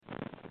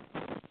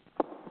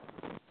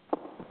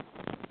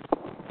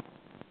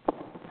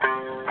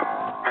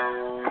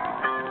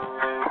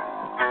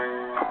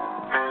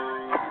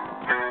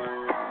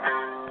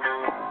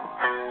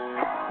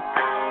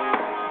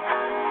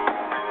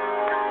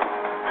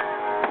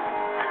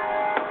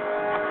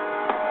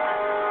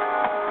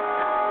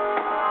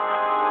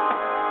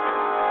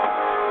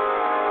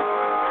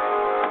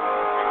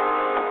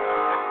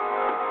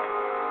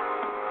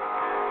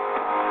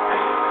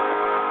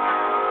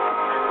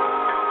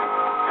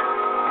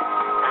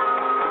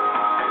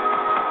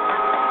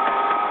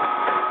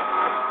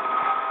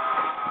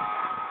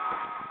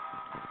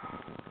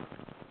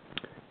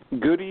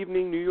Good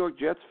evening, New York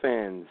Jets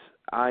fans.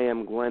 I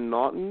am Glenn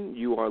Naughton.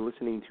 You are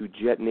listening to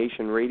Jet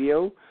Nation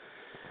Radio.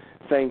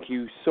 Thank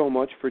you so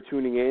much for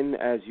tuning in,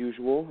 as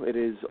usual. It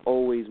is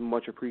always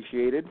much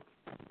appreciated.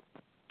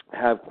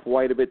 Have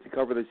quite a bit to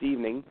cover this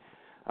evening.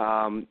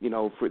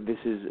 This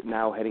is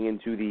now heading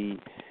into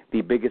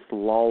the biggest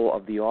lull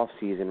of the off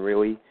season,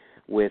 really,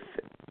 with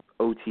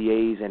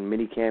OTAs and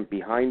minicamp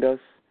behind us.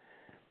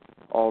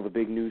 All the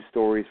big news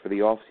stories for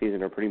the off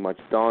season are pretty much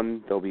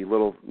done. There'll be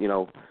little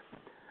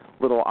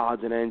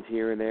odds and ends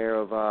here and there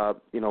of,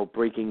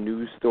 breaking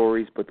news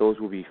stories, but those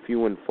will be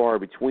few and far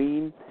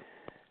between.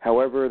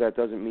 However, that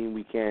doesn't mean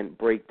we can't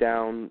break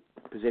down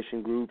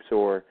position groups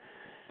or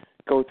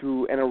go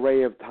through an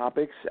array of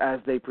topics as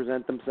they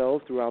present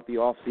themselves throughout the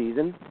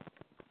off-season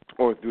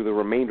or through the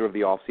remainder of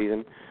the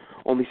off-season.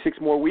 Only 6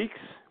 more weeks,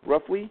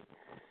 roughly.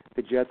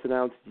 The Jets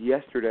announced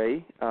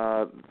yesterday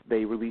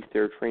they released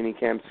their training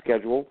camp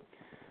schedule.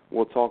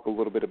 We'll talk a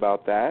little bit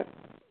about that.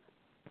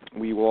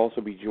 We will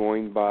also be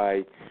joined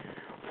by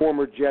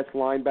former Jets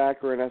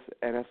linebacker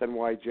and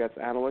SNY Jets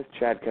analyst,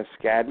 Chad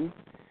Cascadden.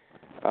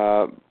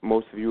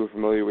 Most of you are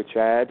familiar with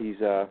Chad.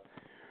 He's,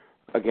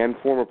 again,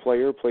 former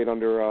player, played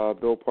under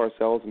Bill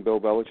Parcells and Bill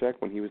Belichick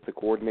when he was the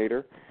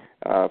coordinator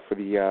for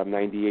the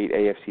 98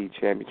 AFC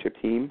Championship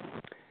team,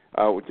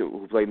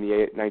 who played in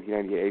the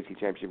 1998 AFC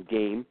Championship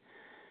game.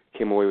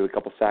 Came away with a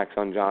couple sacks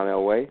on John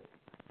Elway.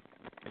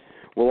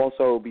 We'll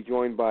also be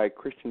joined by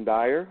Kristian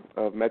Dyer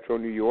of Metro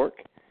New York,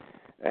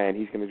 and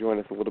he's going to join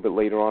us a little bit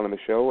later on in the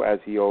show, as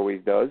he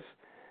always does.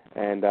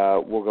 And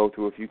we'll go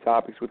through a few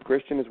topics with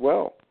Kristian as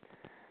well.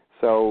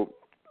 So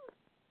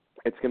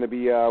it's going to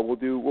be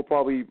we'll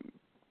probably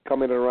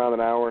come in at around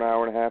an hour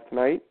and a half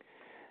tonight.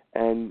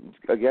 And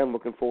again,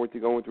 looking forward to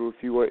going through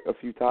a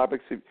few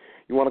topics. If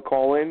you want to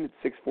call in,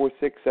 it's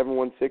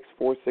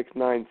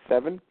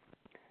 646-716-4697.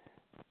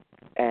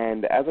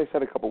 And as I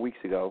said a couple weeks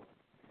ago,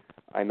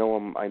 I know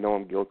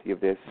I'm guilty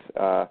of this.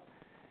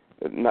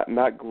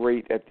 Not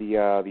great at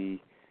the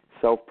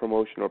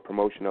self-promotion or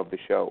promotion of the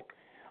show.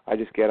 I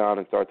just get on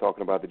and start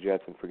talking about the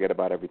Jets and forget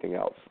about everything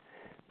else.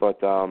 But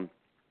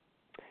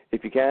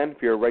if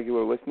you're a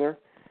regular listener,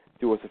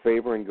 do us a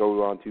favor and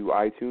go on to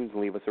iTunes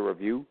and leave us a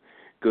review.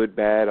 Good,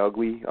 bad,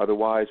 ugly,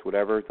 otherwise,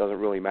 whatever. It doesn't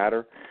really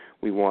matter.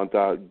 We want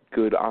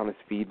good, honest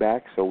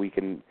feedback so we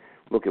can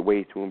look at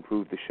ways to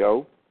improve the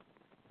show.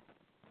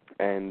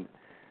 And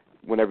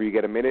whenever you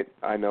get a minute,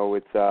 I know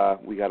it's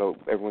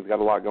everyone's got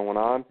a lot going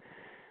on.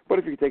 But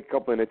if you could take a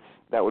couple minutes,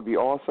 that would be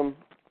awesome.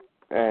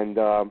 And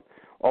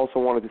also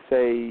wanted to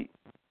say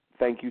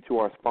thank you to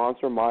our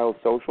sponsor, Miles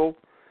Social.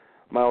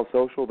 Miles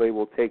Social, they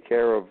will take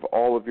care of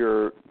all of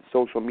your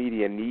social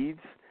media needs.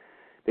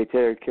 They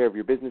take care of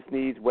your business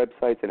needs,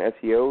 websites, and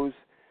SEOs.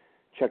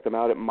 Check them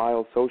out at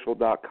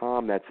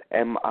milesocial.com. That's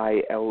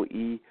MILE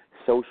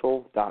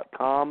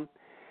social.com.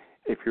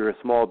 If you're a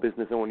small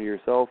business owner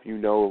yourself, you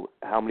know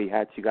how many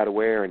hats you got to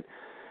wear and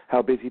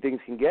how busy things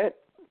can get.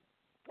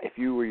 If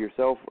you or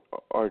yourself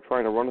are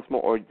trying to run a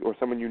small, or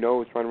someone you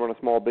know is trying to run a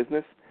small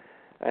business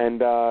and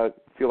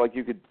feel like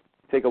you could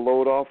take a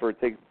load off or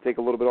take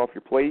a little bit off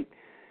your plate,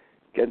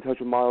 get in touch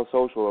with Miles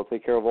Social. They'll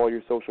take care of all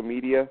your social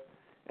media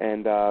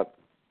and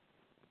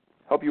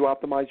help you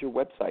optimize your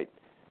website,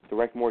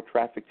 direct more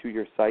traffic to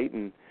your site,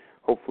 and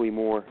hopefully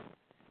more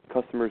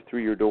customers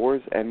through your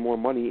doors and more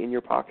money in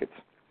your pockets.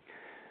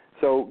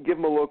 So give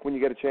them a look when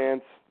you get a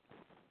chance.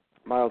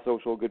 Miles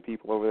Social, good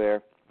people over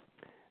there.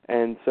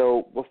 And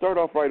so we'll start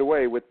off right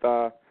away with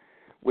the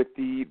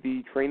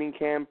training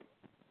camp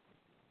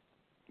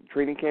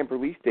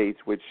release dates,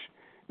 which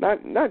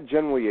not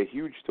generally a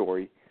huge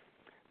story,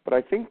 but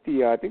I think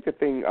fans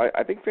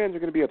are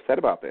going to be upset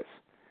about this.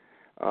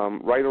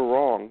 Right or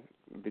wrong,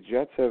 the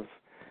Jets have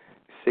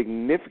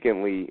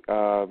significantly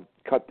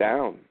cut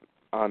down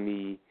on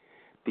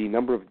the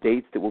number of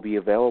dates that will be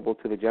available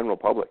to the general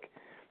public.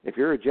 If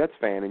you're a Jets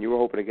fan and you were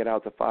hoping to get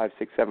out to 5,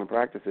 6, 7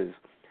 practices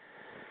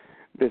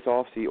this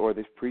offseason or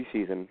this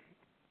preseason,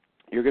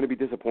 you're going to be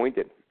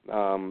disappointed.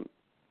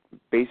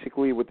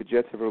 Basically, what the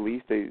Jets have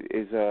released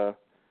is a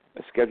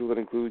schedule that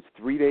includes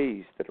 3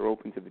 days that are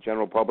open to the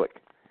general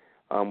public,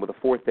 with the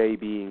 4th day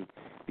being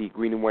the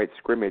green and white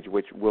scrimmage,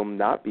 which will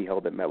not be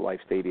held at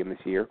MetLife Stadium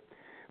this year,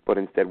 but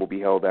instead will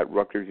be held at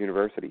Rutgers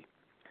University.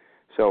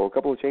 So a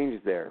couple of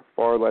changes there.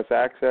 Far less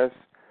access.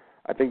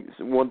 I think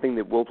one thing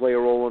that will play a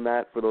role in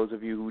that, for those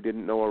of you who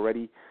didn't know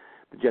already,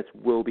 the Jets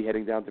will be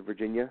heading down to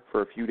Virginia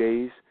for a few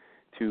days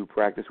to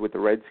practice with the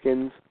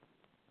Redskins.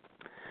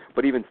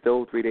 But even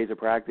still, 3 days of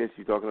practice,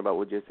 you're talking about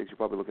logistics, you're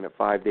probably looking at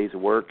 5 days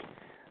of work.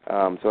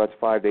 So that's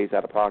 5 days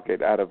out of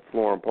pocket, out of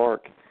Florham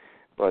Park.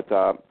 But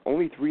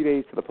only 3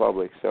 days to the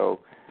public. So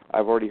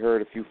I've already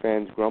heard a few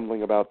fans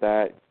grumbling about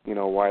that.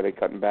 Why are they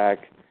cutting back?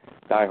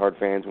 Diehard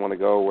fans want to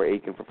go. We're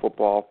aching for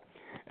football.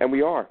 And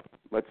we are.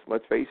 Let's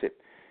face it.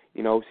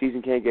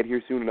 Season can't get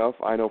here soon enough.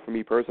 I know for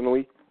me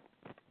personally,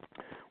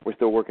 we're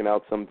still working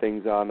out some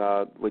things on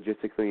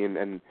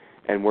logistically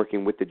and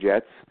working with the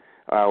Jets.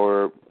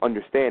 Our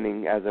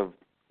understanding as of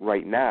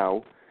right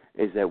now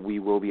is that we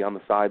will be on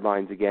the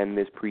sidelines again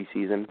this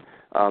preseason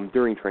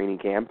during training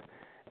camp,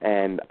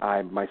 and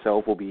I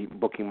myself will be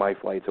booking my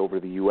flights over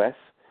to the U.S.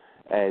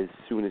 as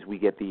soon as we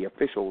get the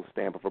official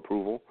stamp of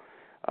approval.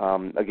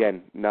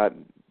 Again,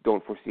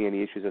 don't foresee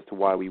any issues as to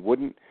why we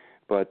wouldn't,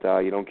 but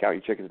you don't count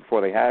your chickens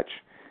before they hatch,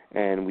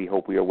 and we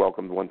hope we are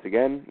welcomed once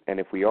again, and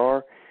if we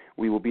are,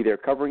 we will be there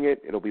covering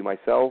it. It'll be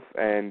myself,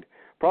 and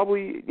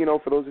probably,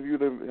 for those of you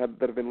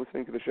that have been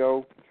listening to the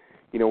show,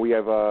 we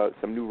have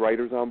some new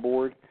writers on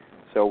board,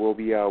 so we'll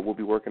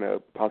be working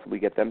to possibly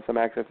get them some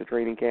access to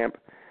training camp,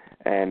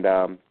 and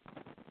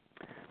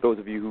those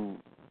of you who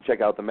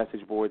check out the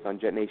message boards on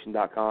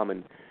JetNation.com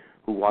and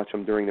who watch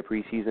them during the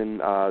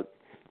preseason,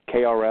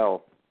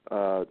 KRL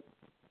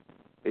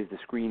is the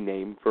screen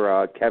name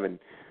for Kevin,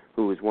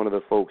 who is one of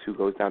the folks who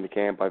goes down to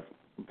camp. I've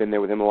been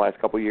there with him the last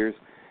couple of years,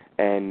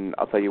 and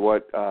I'll tell you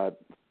what,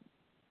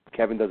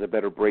 Kevin does a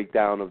better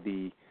breakdown of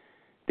the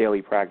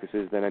daily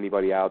practices than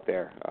anybody out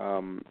there.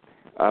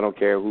 I don't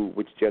care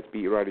which Jets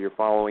beat writer you're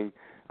following.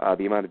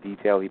 The amount of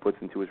detail he puts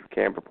into his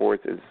camp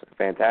reports is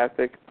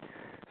fantastic.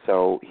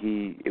 So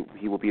he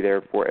will be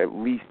there for at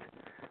least,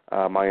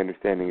 my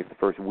understanding is the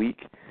first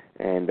week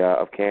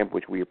of camp,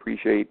 which we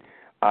appreciate.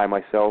 I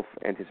myself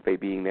anticipate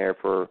being there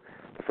for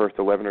the first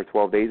 11 or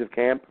 12 days of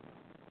camp,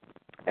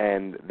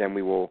 and then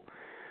we will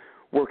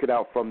work it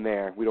out from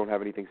there. We don't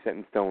have anything set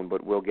in stone,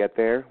 but we'll get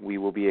there. We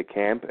will be at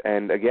camp,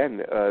 and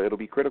again, it'll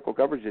be critical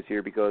coverage this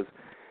year because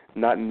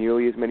not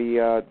nearly as many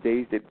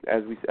days that,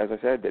 as I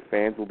said, that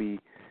fans will be,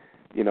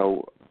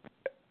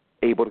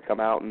 able to come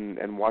out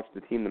and watch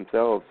the team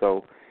themselves.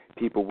 So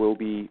people will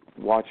be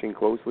watching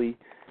closely,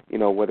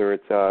 whether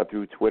it's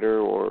through Twitter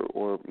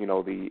or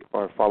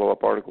our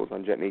follow-up articles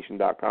on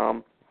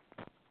JetNation.com.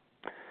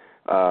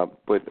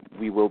 But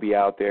we will be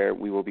out there.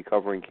 We will be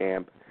covering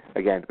camp.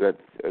 Again, that's,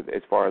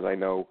 as far as I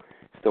know,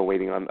 still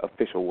waiting on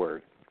official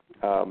word.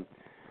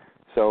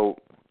 So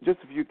just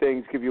a few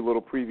things, give you a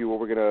little preview what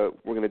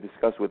we're gonna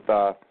discuss with.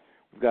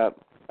 We've got,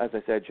 as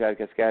I said, Chad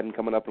Cascadden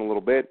coming up in a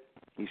little bit.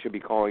 He should be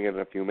calling in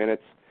a few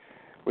minutes.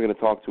 We're going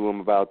to talk to him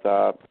about.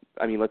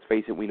 Let's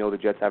face it, we know the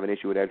Jets have an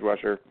issue with edge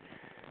rusher.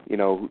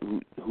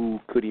 Who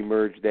could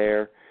emerge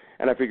there,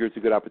 and I figure it's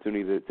a good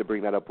opportunity to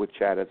bring that up with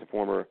Chad as a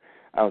former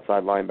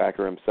outside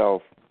linebacker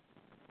himself.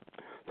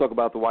 Talk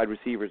about the wide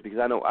receivers because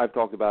I know I've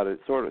talked about it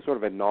sort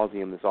of ad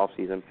nauseum this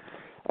offseason,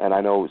 and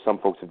I know some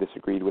folks have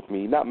disagreed with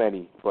me. Not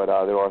many, but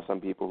there are some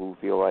people who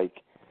feel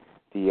like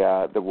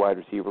the wide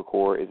receiver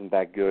core isn't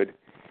that good,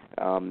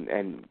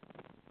 and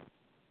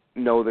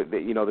know that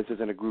this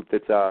isn't a group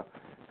that's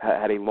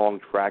had a long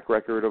track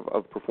record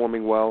of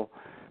performing well,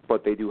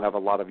 but they do have a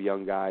lot of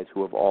young guys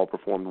who have all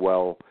performed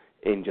well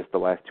in just the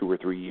last 2 or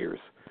 3 years.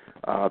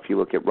 If you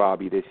look at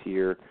Robbie this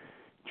year,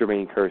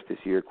 Jermaine Kearse this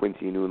year,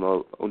 Quincy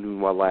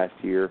Onunwa last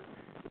year,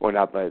 or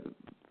not the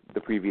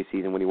previous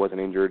season when he wasn't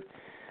injured,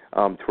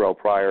 Terrell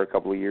Pryor a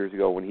couple of years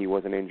ago when he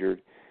wasn't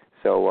injured.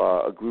 So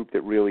a group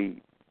that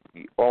really,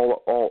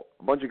 a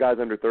bunch of guys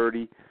under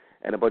 30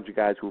 and a bunch of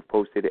guys who have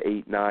posted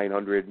 800,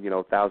 900,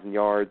 1,000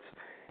 yards,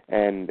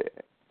 and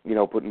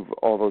putting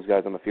all those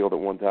guys on the field at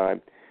one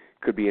time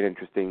could be an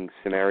interesting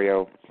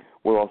scenario.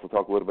 We'll also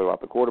talk a little bit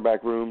about the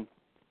quarterback room.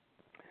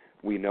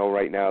 We know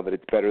right now that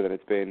it's better than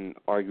it's been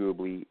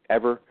arguably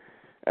ever.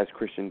 As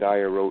Kristian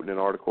Dyer wrote in an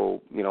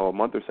article, a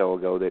month or so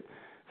ago, that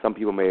some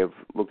people may have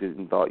looked at it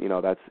and thought,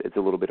 it's a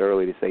little bit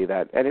early to say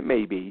that, and it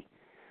may be,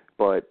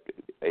 but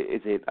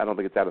I don't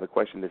think it's out of the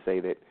question to say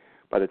that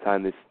by the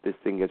time this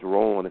thing gets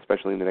rolling,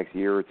 especially in the next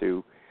year or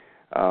two,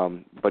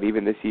 but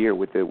even this year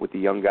with the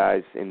young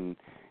guys in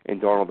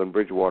Darnold and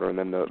Bridgewater, and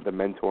then the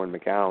mentor in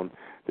McCown,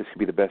 this could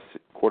be the best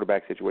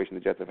quarterback situation the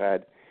Jets have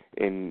had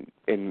in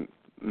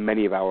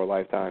many of our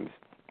lifetimes.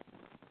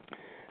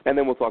 And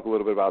then we'll talk a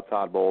little bit about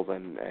Todd Bowles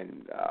and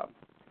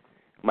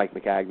Mike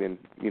Maccagnan,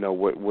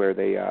 where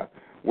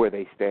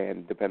they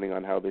stand, depending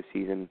on how this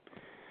season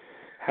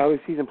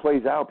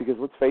plays out. Because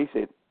let's face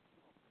it,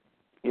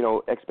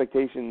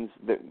 expectations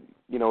that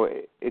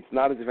it's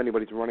not as if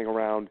anybody's running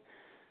around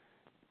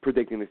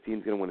predicting this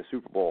team's going to win a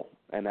Super Bowl,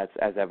 and that's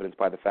as evidenced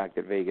by the fact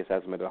that Vegas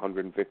has them at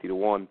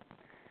 150-1.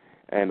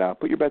 And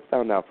put your bets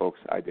down now, folks.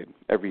 I did.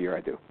 Every year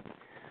I do.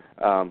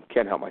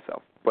 Can't help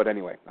myself. But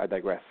anyway, I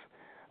digress.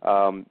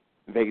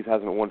 Vegas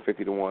has them at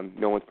 150-1.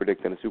 No one's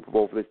predicting a Super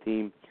Bowl for this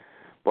team,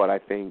 but I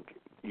think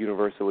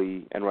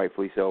universally and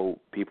rightfully so,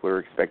 people are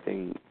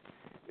expecting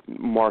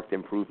marked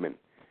improvement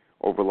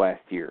over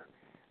last year.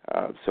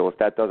 So if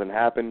that doesn't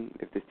happen,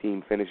 if this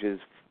team finishes,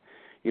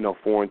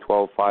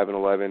 4-12,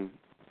 5-11,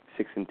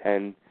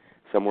 6-10,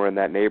 somewhere in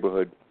that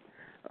neighborhood.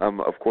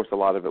 Of course, a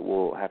lot of it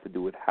will have to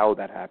do with how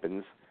that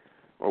happens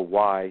or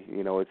why.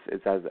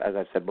 It's as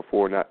I've said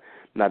before,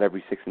 not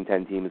every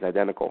 6-10 team is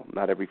identical.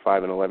 Not every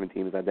 5-11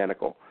 team is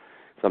identical.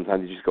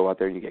 Sometimes you just go out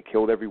there and you get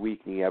killed every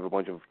week, and you have a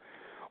bunch of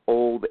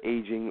old,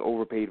 aging,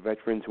 overpaid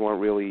veterans who aren't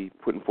really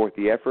putting forth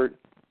the effort.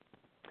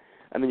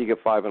 And then you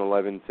get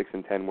 5-11,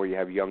 6-10, where you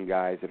have young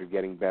guys that are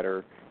getting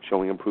better,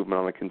 showing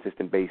improvement on a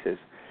consistent basis,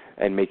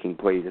 and making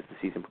plays as the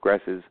season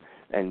progresses,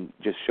 and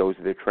just shows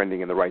that they're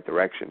trending in the right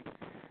direction.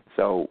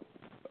 So,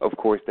 of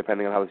course,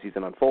 depending on how the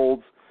season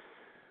unfolds,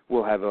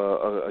 will have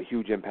a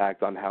huge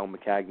impact on how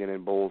Maccagnan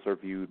and Bowles are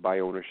viewed by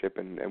ownership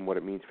and what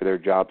it means for their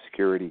job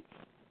security.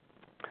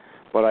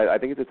 But I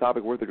think it's a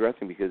topic worth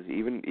addressing because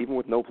even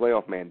with no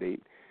playoff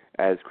mandate,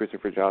 as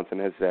Christopher Johnson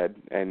has said,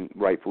 and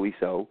rightfully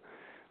so,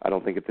 I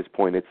don't think at this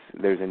point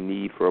there's a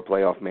need for a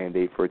playoff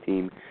mandate for a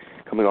team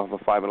coming off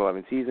a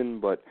 5-11 season.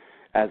 But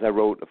as I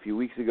wrote a few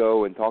weeks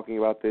ago and talking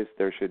about this,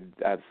 there should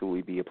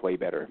absolutely be a play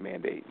better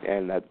mandate,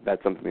 and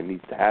that's something that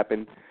needs to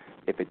happen.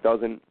 If it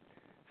doesn't,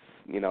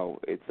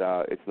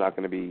 it's not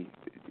going to be.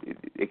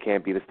 It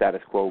can't be the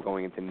status quo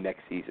going into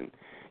next season.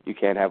 You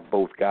can't have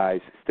both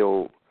guys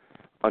still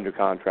under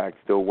contract,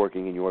 still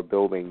working in your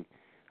building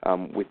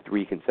with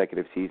 3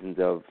 consecutive seasons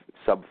of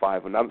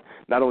sub-500,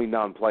 not only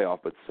non-playoff,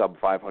 but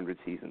sub-500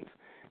 seasons.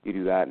 You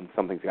do that, and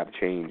something's got to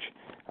change.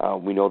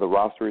 We know the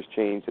roster has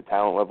changed. The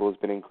talent level has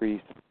been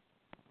increased.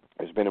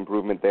 There's been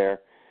improvement there,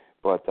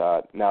 but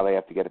now they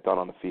have to get it done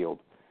on the field.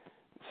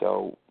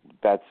 So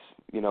that's,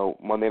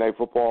 Monday Night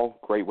Football,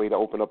 great way to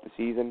open up the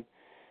season,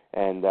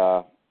 and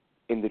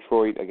in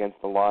Detroit against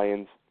the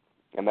Lions,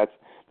 and that's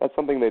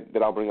something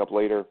that I'll bring up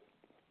later.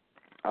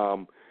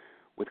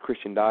 With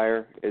Kristian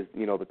Dyer, is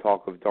the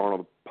talk of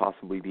Darnold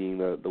possibly being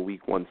the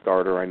Week 1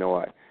 starter. I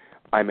know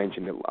I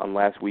mentioned it on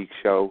last week's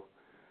show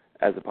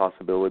as a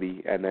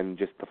possibility, and then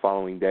just the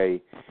following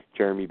day,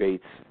 Jeremy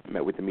Bates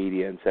met with the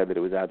media and said that it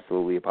was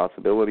absolutely a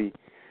possibility.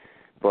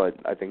 But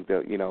I think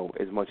that,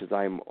 as much as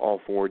I'm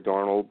all for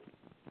Darnold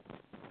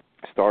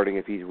starting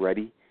if he's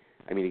ready,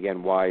 I mean,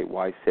 again,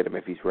 why sit him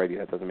if he's ready?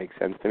 That doesn't make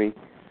sense to me.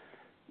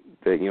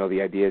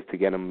 The idea is to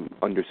get him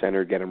under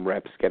center, get him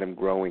reps, get him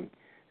growing,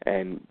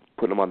 and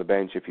putting him on the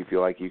bench if you feel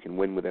like you can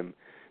win with him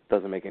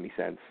doesn't make any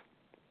sense.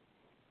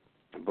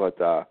 But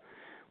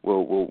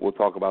we'll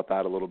talk about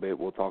that a little bit.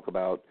 We'll talk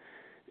about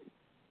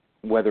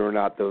whether or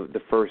not the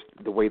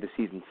way the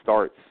season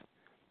starts.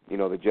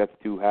 The Jets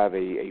do have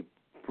a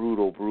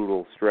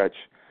brutal stretch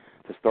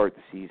to start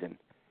the season.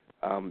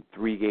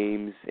 3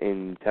 games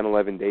in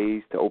 10-11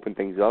 days to open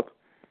things up,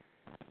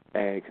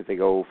 and because they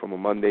go from a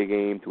Monday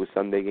game to a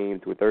Sunday game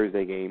to a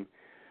Thursday game.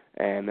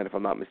 And then, if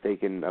I'm not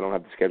mistaken, I don't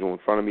have the schedule in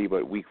front of me,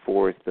 but Week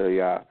 4 is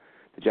the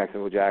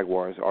Jacksonville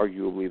Jaguars,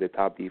 arguably the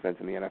top defense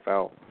in the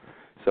NFL.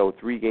 So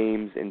 3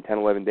 games in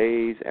 10-11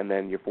 days, and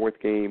then your 4th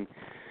game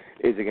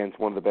is against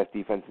one of the best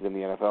defenses in the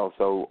NFL.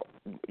 So,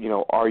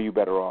 are you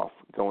better off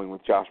going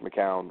with Josh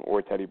McCown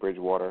or Teddy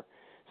Bridgewater,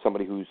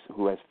 somebody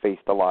who has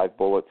faced the live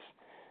bullets,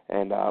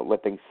 and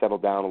let things settle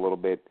down a little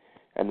bit,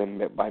 and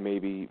then by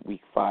maybe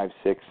Week 5,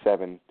 6,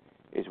 7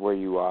 is where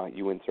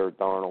you insert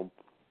Darnold.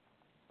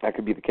 That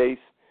could be the case.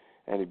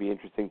 And it'd be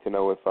interesting to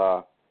know if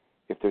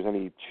there's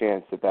any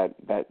chance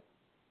that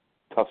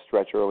tough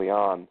stretch early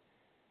on,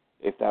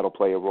 if that'll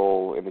play a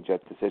role in the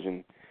Jets'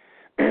 decision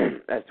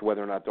as to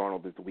whether or not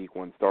Darnold is the Week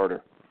 1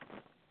 starter.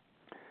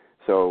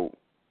 So,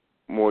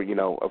 more,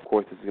 of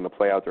course, this is going to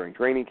play out during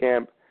training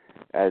camp,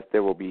 as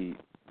there will be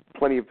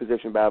plenty of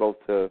position battles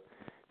to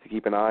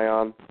keep an eye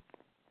on,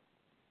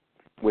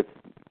 with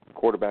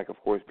quarterback, of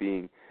course,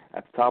 being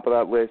at the top of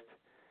that list.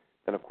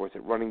 Then, of course,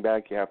 at running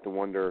back, you have to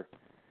wonder,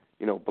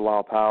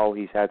 Bilal Powell,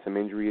 he's had some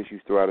injury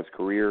issues throughout his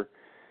career.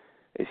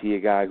 Is he a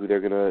guy who they're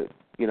going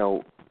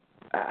to,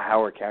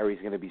 how are carries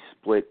going to be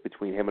split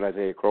between him and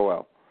Isaiah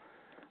Crowell?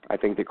 I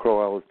think that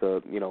Crowell is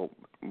the,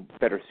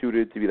 better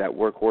suited to be that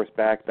workhorse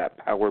back, that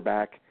power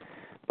back.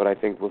 But I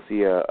think we'll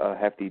see a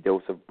hefty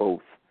dose of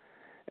both.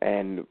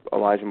 And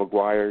Elijah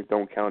McGuire,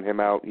 don't count him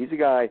out. He's a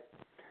guy,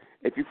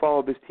 if you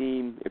follow this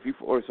team, if you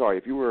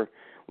were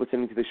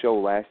listening to the show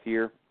last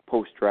year,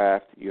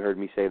 post-draft, you heard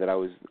me say that I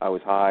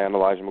was high on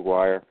Elijah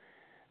McGuire.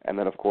 And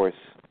then, of course,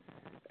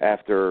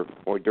 after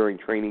or during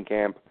training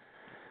camp,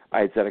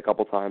 I had said a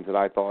couple times that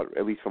I thought,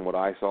 at least from what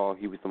I saw,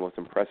 he was the most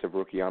impressive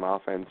rookie on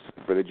offense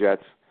for the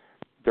Jets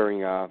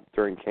during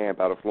camp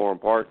out of Florham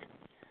Park.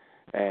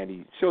 And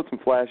he showed some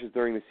flashes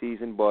during the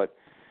season, but,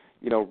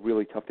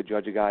 really tough to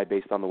judge a guy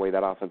based on the way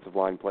that offensive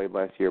line played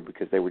last year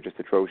because they were just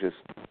atrocious.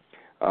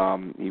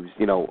 He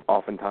was,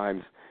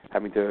 oftentimes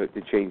having to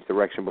change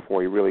direction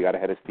before he really got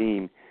ahead of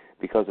steam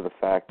because of the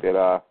fact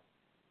that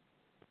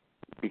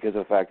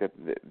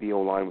the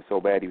O-line was so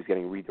bad, he was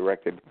getting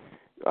redirected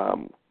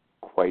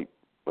quite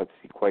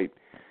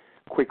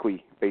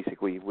quickly,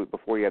 basically,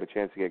 before he had a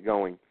chance to get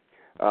going.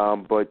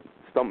 But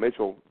Stump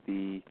Mitchell,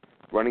 the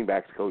running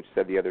backs coach,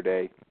 said the other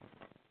day,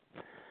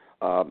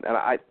 and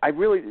I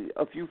really,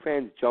 a few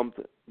fans jumped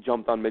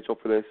on Mitchell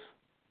for this,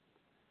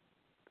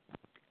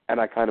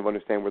 and I kind of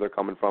understand where they're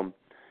coming from.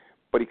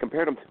 But he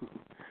compared him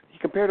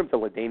compared him to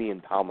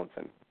LaDainian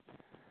Tomlinson.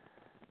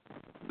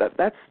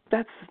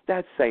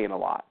 That's saying a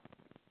lot.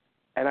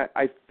 And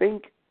I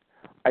think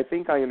I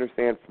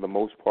understand for the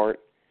most part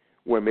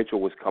where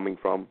Mitchell was coming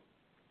from,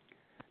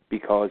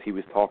 because he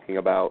was talking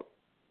about,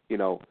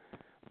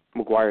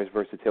 McGuire's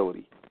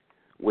versatility,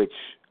 which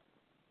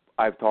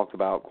I've talked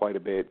about quite a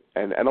bit,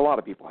 and a lot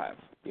of people have.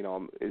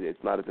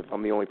 It's not as if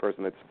I'm the only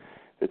person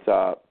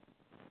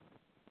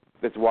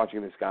that's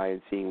watching this guy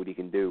and seeing what he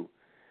can do.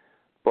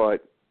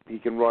 But he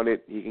can run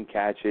it, he can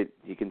catch it,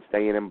 he can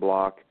stay in and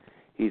block.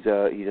 He's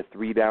a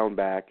 3-down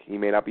back. He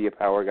may not be a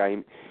power guy.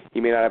 He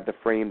may not have the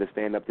frame to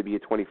stand up to be a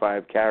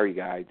 25 carry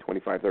guy,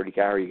 25, 30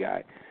 carry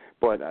guy.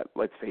 But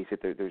let's face it,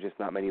 there's just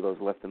not many of those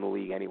left in the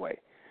league anyway.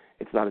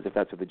 It's not as if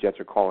that's what the Jets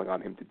are calling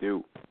on him to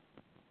do.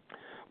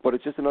 But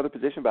it's just another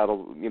position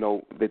battle,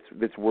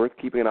 that's worth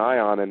keeping an eye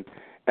on. And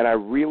I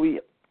really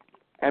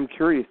am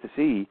curious to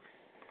see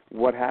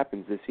what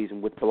happens this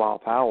season with Bilal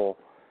Powell,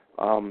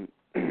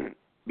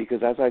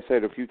 because as I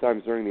said a few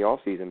times during the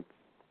offseason,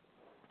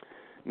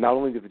 not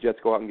only did the Jets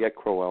go out and get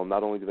Crowell,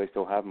 not only do they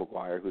still have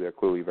McGuire, who they're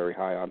clearly very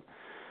high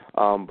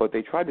on, but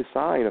they tried to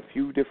sign a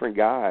few different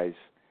guys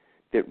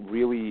that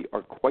really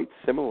are quite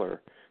similar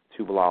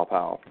to Bilal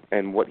Powell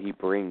and what he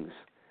brings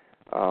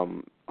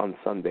on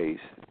Sundays.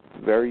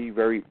 Very,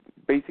 very,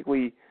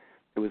 basically,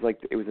 it was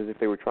as if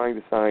they were trying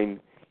to sign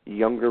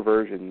younger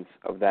versions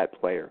of that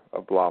player,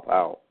 of Bilal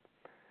Powell.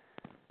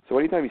 So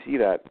anytime you see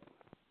that,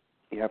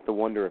 you have to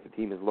wonder if the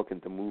team is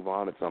looking to move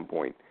on at some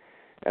point.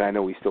 And I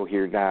know he's still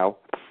here now,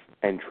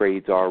 and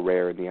trades are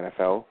rare in the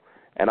NFL.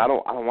 And I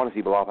don't want to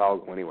see Bilal Powell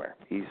go anywhere.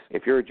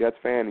 If you're a Jets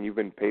fan and you've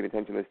been paying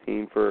attention to this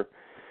team for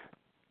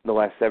the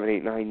last 7,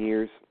 8, 9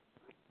 years,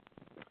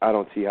 I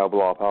don't see how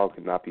Bilal Powell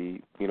could not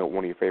be,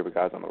 one of your favorite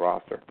guys on the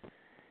roster.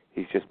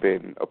 He's just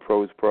been a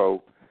pro's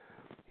pro.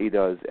 He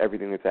does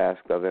everything that's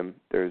asked of him.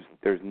 There's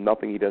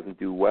nothing he doesn't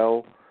do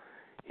well.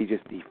 He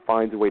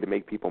finds a way to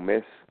make people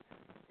miss.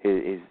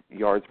 His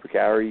yards per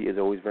carry is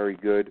always very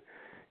good.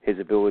 His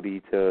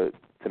ability to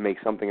make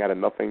something out of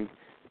nothing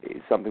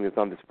is something that's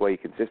on display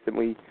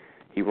consistently.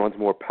 He runs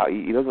more power.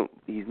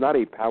 He's not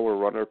a power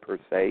runner per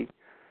se.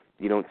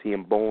 You don't see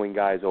him bowling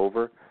guys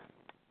over.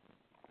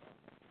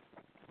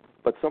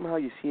 But somehow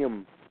you see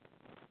him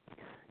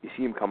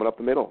coming up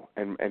the middle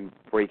and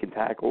breaking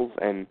tackles,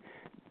 and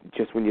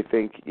just when you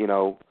think, he's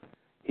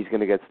going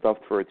to get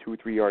stuffed for a 2 or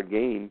 3 yard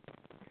gain,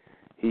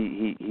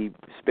 he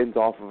spins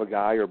off of a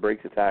guy or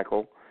breaks a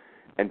tackle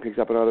and picks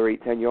up another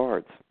 8, 10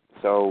 yards.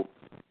 So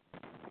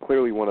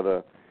clearly one of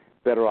the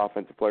better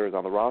offensive players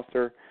on the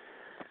roster,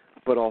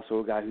 but also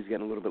a guy who's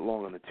getting a little bit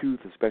long on the tooth,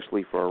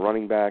 especially for a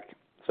running back.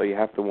 So you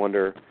have to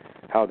wonder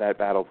how that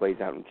battle plays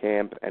out in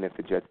camp, and if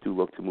the Jets do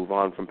look to move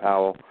on from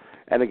Powell.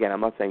 And again,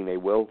 I'm not saying they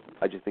will.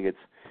 I just think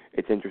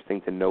it's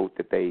interesting to note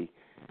that they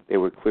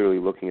were clearly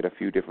looking at a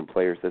few different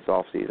players this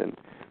offseason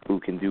who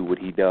can do what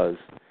he does,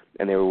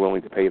 and they were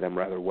willing to pay them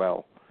rather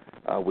well,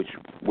 which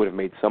would have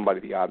made somebody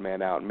the odd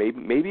man out.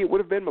 Maybe it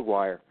would have been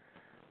McGuire.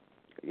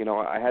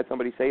 I had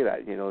somebody say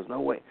that. There's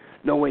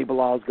no way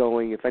Bilal's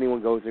going. If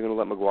anyone goes, they're going to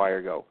let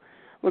McGuire go.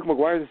 Look,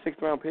 McGuire's a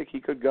 6th-round pick. He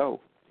could go.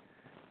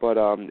 But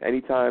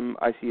anytime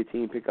I see a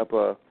team pick up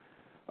a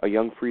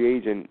young free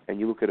agent and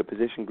you look at a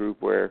position group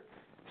where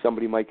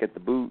somebody might get the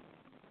boot,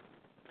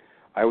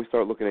 I always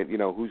start looking at,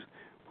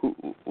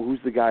 who's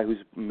the guy who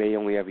may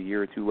only have a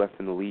year or 2 left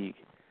in the league,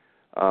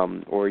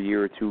 or a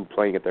year or 2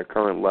 playing at their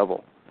current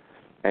level.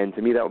 And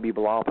to me, that would be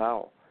Bilal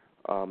Powell,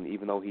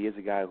 even though he is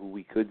a guy who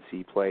we could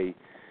see play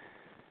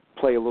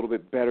a little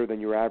bit better than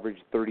your average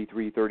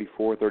 33,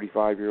 34,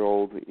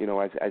 35-year-old,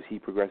 as he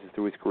progresses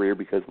through his career,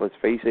 because let's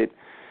face it,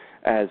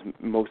 as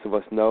most of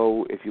us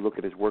know, if you look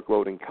at his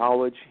workload in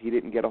college, he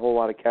didn't get a whole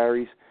lot of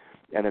carries,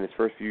 and in his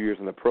first few years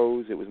in the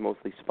pros, it was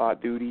mostly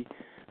spot duty.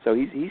 So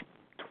he's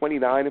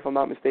 29, if I'm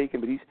not mistaken,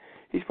 but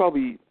he's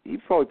probably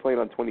playing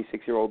on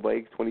 26-year-old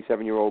legs,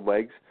 27-year-old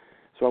legs.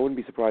 So I wouldn't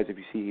be surprised if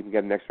you see him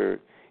get an extra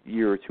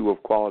year or 2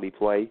 of quality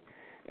play.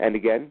 And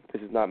again,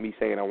 this is not me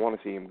saying I want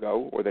to see him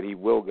go or that he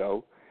will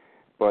go,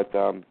 but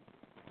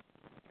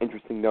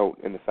interesting note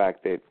in the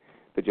fact that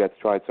the Jets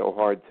tried so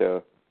hard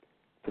to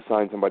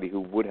sign somebody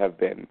who would have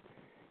been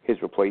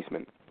his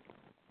replacement.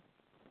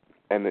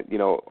 And,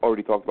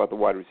 already talked about the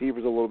wide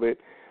receivers a little bit.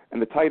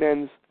 And the tight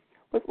ends,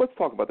 let's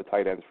talk about the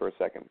tight ends for a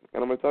second.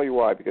 And I'm going to tell you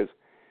why, because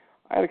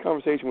I had a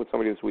conversation with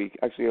somebody this week,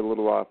 actually a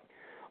little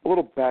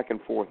back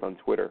and forth on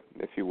Twitter,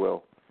 if you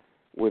will,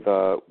 with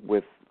a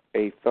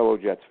fellow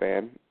Jets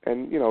fan.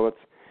 And,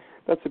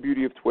 that's the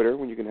beauty of Twitter,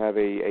 when you can have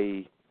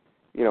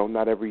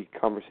not every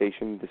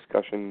conversation,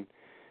 discussion,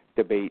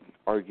 debate,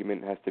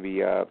 argument has to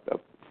be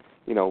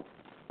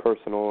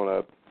personal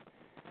and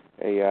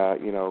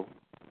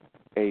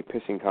a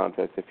pissing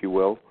contest, if you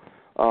will.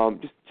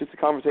 Just a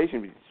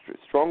conversation. We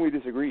strongly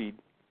disagreed,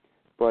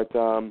 but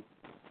I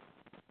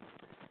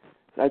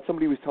had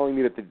somebody who was telling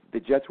me that the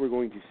Jets were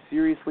going to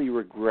seriously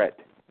regret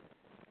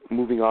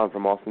moving on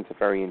from Austin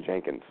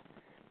Seferian-Jenkins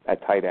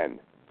at tight end.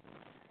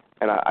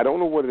 And I don't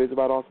know what it is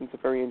about Austin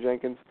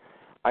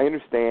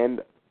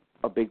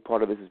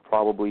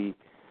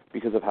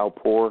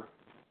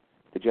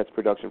the Jets'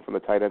 production from the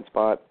tight end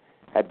spot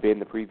had been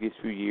the previous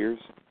few years.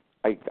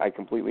 I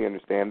completely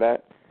understand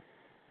that.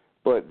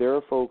 But there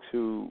are folks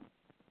who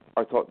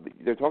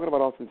they're talking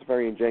about Austin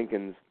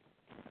Seferian-Jenkins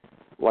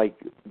like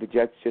the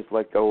Jets just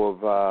let go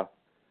of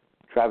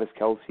Travis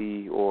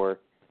Kelce or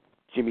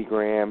Jimmy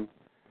Graham.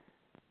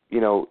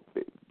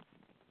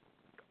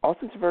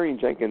 Austin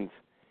Seferian-Jenkins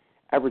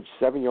averaged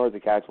 7 yards a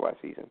catch last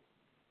season.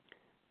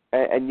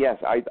 And yes,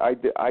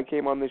 I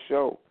came on this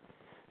show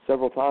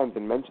several times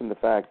and mentioned the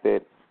fact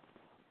that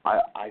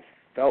I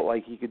felt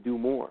like he could do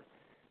more,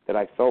 that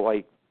I felt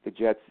like the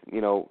Jets,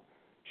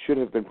 should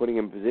have been putting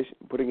him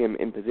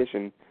in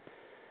position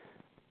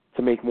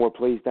to make more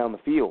plays down the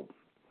field.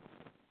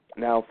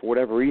 Now, for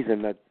whatever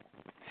reason, that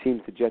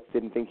seems the Jets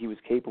didn't think he was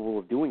capable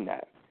of doing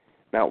that.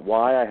 Now,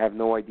 why, I have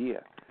no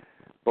idea.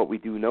 But we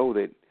do know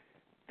that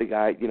the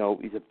guy,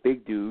 he's a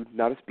big dude,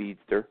 not a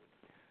speedster,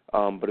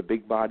 but a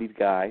big-bodied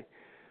guy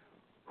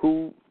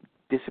who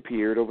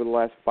disappeared over the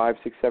last 5,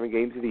 6, 7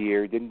 games of the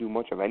year, didn't do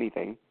much of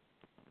anything.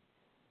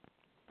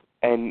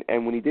 And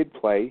when he did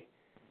play,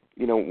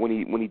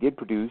 when he did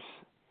produce,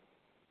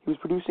 he was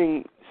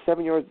producing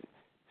 7 yards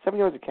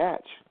a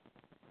catch.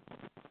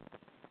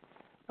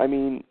 I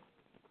mean,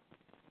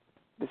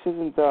 this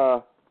isn't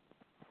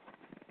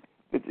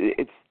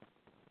it's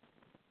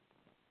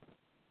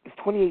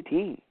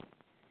 2018.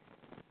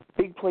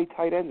 Big play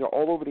tight ends are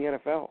all over the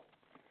NFL.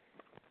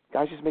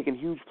 Guys just making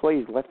huge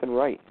plays left and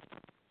right.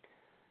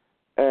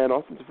 And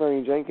Austin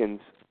Seferian-Jenkins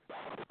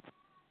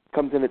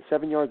comes in at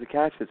 7 yards a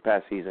catch this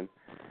past season.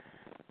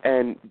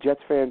 And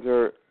Jets fans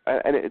are,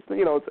 and it's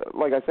it's,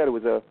 like I said, it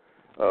was a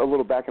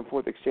little back and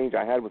forth exchange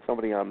I had with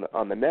somebody on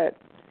the net.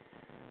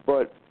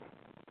 But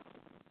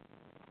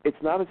it's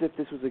not as if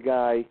this was a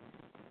guy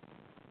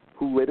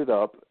who lit it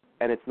up,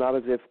 and it's not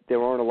as if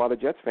there aren't a lot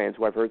of Jets fans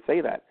who I've heard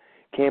say that.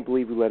 Can't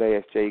believe we let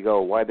ASJ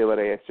go. Why'd they let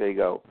ASJ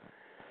go?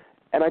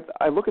 And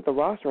I look at the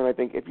roster and I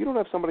think, if you don't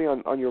have somebody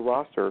on your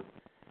roster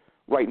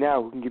right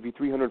now who can give you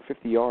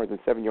 350 yards and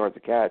 7 yards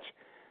a catch,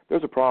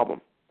 there's a problem.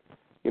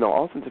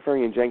 Austin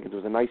Seferian-Jenkins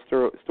was a nice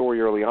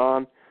story early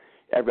on.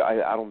 I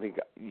don't think,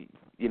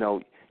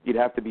 you'd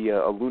have to be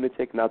a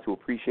lunatic not to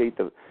appreciate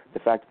the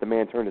fact that the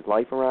man turned his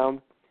life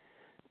around.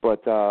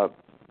 But the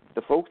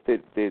folks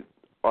that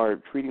are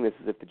treating this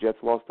as if the Jets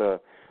lost a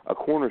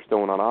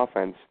cornerstone on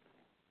offense,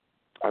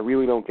 I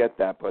really don't get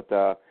that. But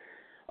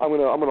I'm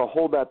gonna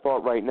hold that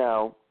thought right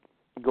now.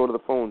 Go to the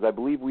phones. I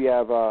believe we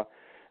have,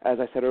 as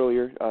I said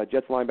earlier,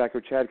 Jets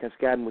linebacker Chad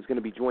Cascadden was going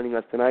to be joining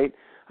us tonight.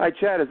 Hi,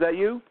 Chad. Is that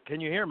you?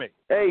 Can you hear me?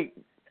 Hey,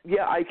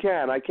 yeah, I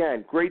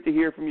can. Great to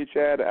hear from you,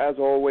 Chad, as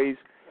always.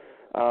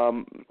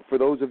 For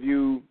those of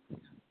you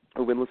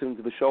who've been listening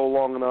to the show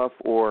long enough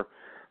or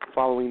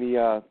following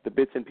the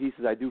bits and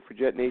pieces I do for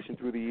Jet Nation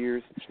through the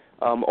years,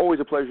 always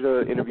a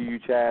pleasure to interview you,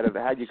 Chad. I've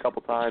had you a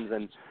couple times,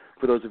 and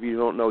for those of you who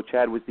don't know,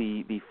 Chad was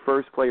the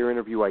first player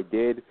interview I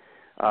did.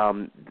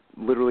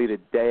 Literally the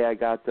day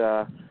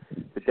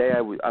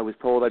I was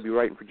told I'd be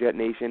writing for Jet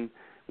Nation,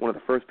 one of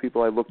the first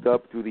people I looked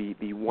up through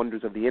the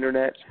wonders of the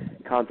Internet,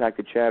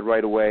 contacted Chad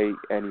right away,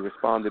 and he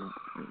responded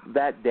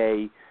that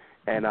day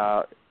and,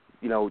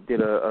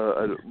 did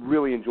a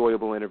really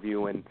enjoyable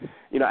interview. And,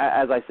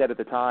 as I said at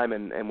the time,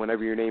 and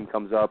whenever your name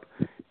comes up,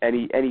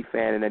 any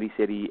fan in any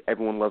city,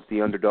 everyone loves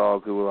the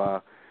underdog who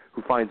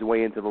finds a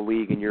way into the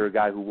league, and you're a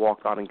guy who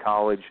walked on in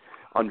college,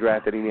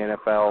 undrafted in the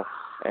NFL,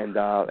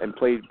 and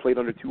played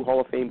under 2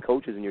 Hall of Fame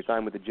coaches in your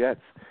time with the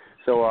Jets.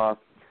 So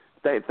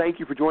thank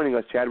you for joining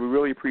us, Chad. We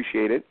really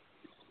appreciate it.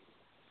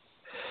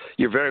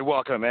 You're very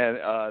welcome, and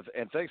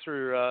thanks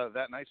for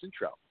that nice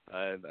intro.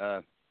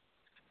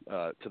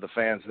 To the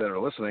fans that are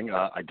listening,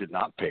 I did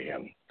not pay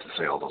him to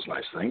say all those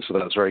nice things, so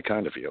that's very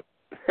kind of you.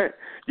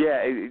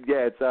 Yeah,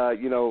 it's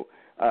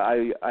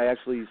I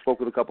actually spoke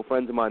with a couple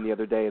friends of mine the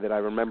other day that I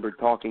remembered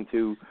talking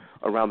to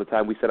around the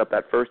time we set up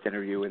that first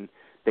interview, and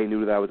they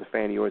knew that I was a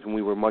fan of yours when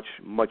we were much,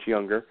 much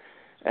younger.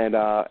 And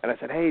I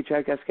said, hey,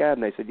 Chad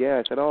Cascadden. They said, yeah.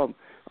 I said, oh,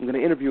 I'm going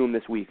to interview him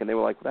this week. And they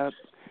were like, that,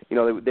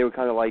 they were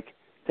kind of like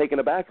taken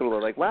aback a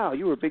little, like, wow,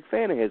 you were a big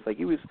fan of his. Like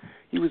he was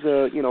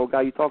a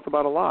guy you talked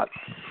about a lot.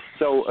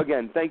 So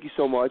again, thank you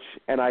so much.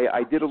 And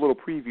I did a little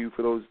preview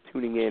for those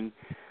tuning in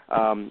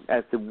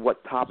as to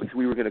what topics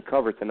we were going to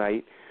cover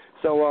tonight.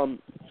 So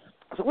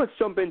let's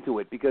jump into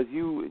it, because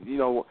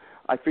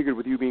I figured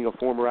with you being a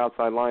former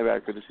outside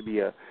linebacker, this would be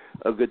a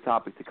good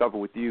topic to cover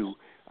with you.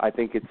 I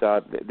think it's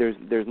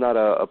there's not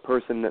a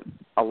person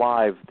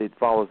alive that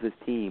follows this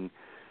team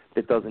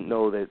that doesn't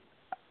know that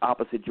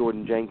opposite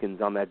Jordan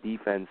Jenkins on that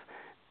defense,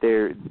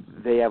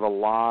 they have a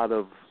lot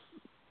of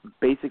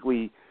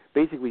basically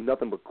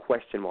nothing but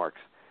question marks.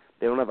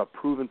 They don't have a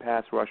proven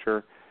pass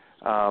rusher.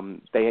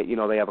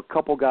 They have a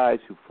couple guys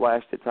who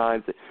flashed at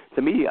times.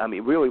 To me, I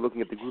mean, really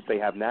looking at the group they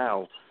have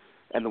now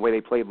and the way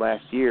they played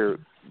last year,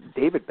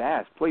 David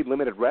Bass played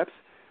limited reps,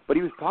 but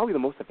he was probably the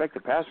most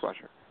effective pass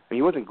rusher. I mean,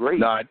 he wasn't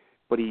great,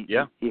 but he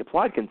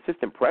applied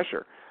consistent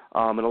pressure.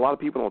 And a lot of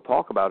people don't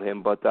talk about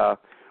him. But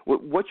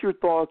what's your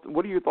thoughts?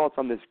 What are your thoughts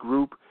on this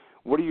group?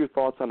 What are your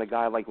thoughts on a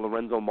guy like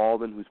Lorenzo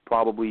Mauldin, who's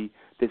probably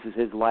this is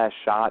his last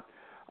shot?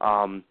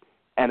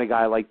 and a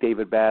guy like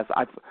David Bass.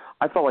 I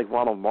felt like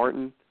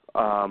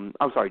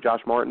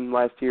Josh Martin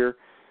last year,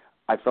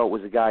 I felt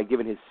was a guy,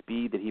 given his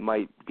speed, that he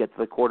might get to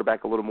the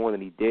quarterback a little more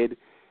than he did,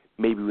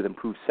 maybe with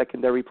improved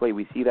secondary play.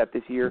 We see that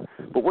this year.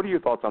 But what are your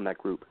thoughts on that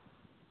group?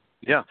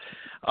 Yeah.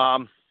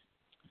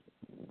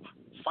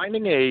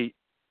 Finding a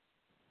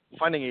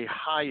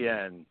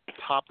high-end,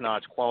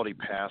 top-notch quality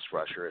pass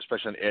rusher,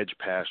 especially an edge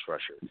pass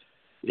rusher,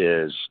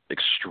 is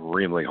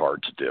extremely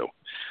hard to do.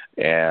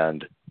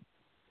 And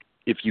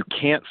if you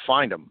can't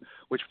find them,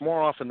 which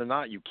more often than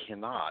not you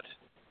cannot,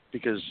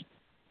 because,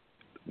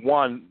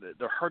 one,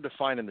 they're hard to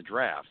find in the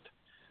draft.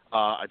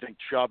 I think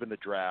Chubb in the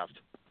draft,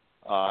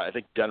 I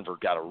think Denver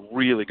got a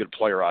really good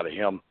player out of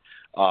him.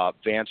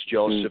 Vance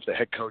Joseph, the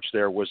head coach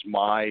there, was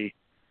my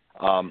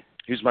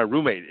he was my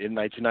roommate in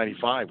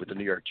 1995 with the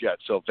New York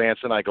Jets. So Vance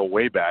and I go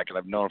way back, and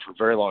I've known him for a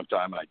very long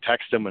time. And I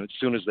texted him, and as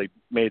soon as they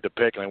made the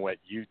pick, and I went,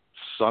 "You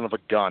son of a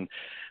gun!"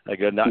 I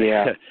go,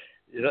 "Yeah,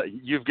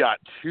 you've got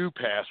two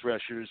pass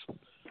rushers,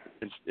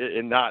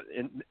 and not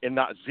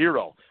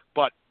zero."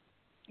 But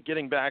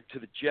getting back to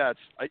the Jets,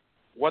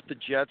 what the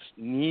Jets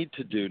need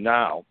to do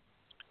now,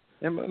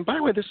 and by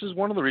the way, this is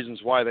one of the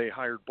reasons why they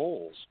hired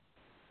Bowles,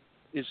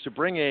 is to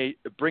bring a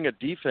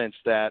defense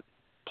that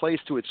plays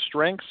to its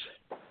strengths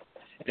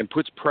and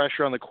puts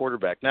pressure on the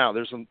quarterback. Now,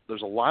 there's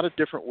a lot of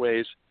different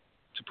ways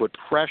to put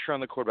pressure on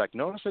the quarterback.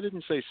 Notice I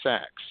didn't say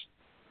sacks.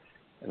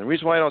 And the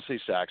reason why I don't say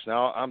sacks,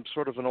 now I'm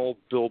sort of an old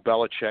Bill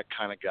Belichick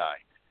kind of guy.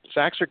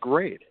 Sacks are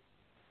great,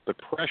 but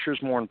pressure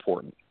is more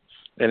important.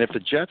 And if the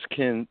Jets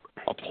can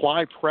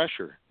apply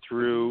pressure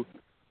through,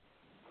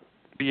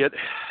 be it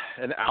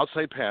an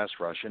outside pass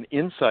rush, an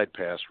inside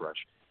pass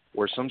rush,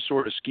 or some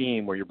sort of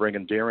scheme where you're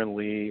bringing Darren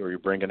Lee or you're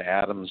bringing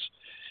Adams,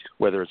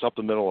 whether it's up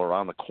the middle or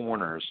on the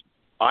corners,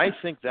 I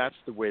think that's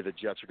the way the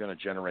Jets are going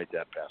to generate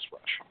that pass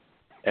rush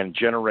and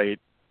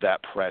generate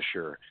that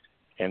pressure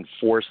and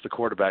force the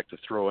quarterback to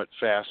throw it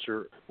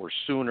faster or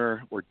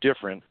sooner or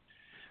different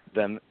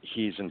than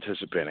he's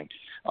anticipating.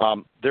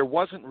 There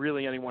wasn't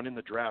really anyone in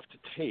the draft to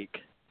take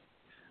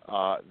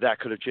that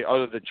could have changed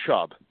other than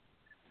Chubb.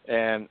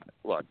 And,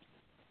 look,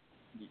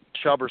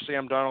 Chubb or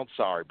Sam Darnold,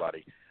 sorry,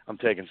 buddy. I'm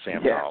taking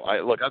Sam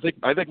Darnold.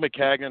 I think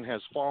Maccagnan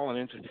has fallen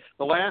into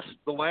the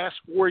last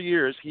 4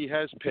 years. He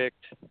has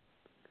picked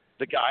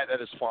the guy that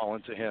has fallen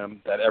to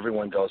him that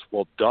everyone goes,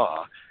 well,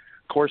 duh.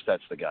 Of course,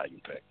 that's the guy you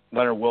pick.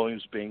 Leonard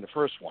Williams being the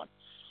first one,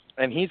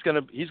 and he's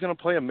gonna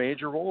play a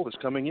major role this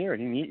coming year.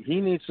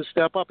 He needs to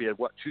step up. He had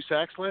 2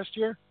 sacks last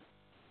year.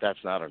 That's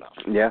not enough.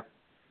 Yeah,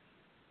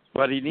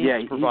 but he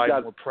needs to provide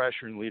more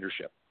pressure and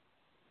leadership.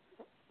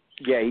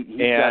 Yeah, he's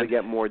got to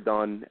get more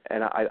done,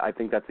 and I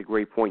think that's a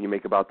great point you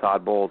make about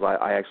Todd Bowles.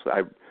 I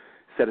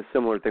said a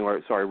similar thing.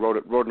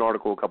 Wrote an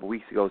article a couple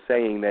weeks ago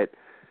saying that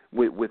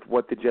with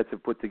what the Jets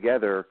have put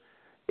together,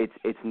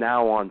 it's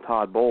now on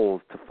Todd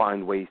Bowles to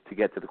find ways to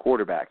get to the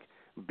quarterback,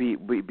 be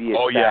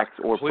it sacks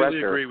or pressure.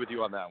 Completely agree with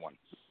you on that one.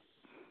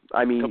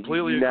 I mean,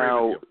 completely now,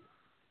 agree with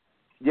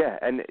you. Yeah,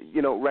 and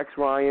Rex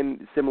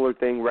Ryan, similar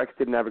thing. Rex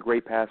didn't have a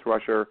great pass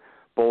rusher.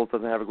 Bowles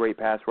doesn't have a great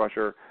pass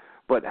rusher.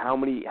 But how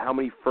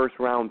many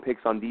first-round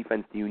picks on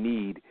defense do you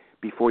need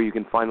before you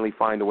can finally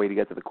find a way to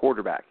get to the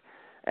quarterback?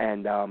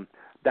 And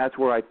that's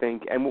where I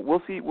think, and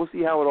we'll see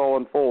how it all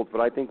unfolds.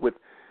 But I think with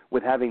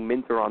having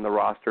Minter on the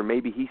roster,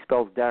 maybe he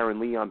spells Darren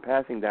Lee on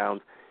passing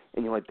downs,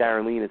 and you let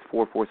Darren Lee in his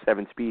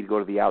 4.47 speed go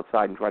to the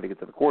outside and try to get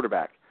to the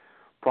quarterback.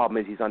 Problem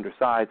is he's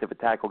undersized. If a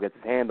tackle gets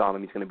his hand on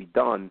him, he's going to be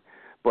done.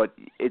 But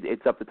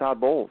it's up to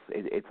Todd Bowles.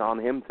 It's on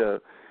him to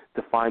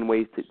find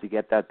ways to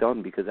get that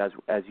done because,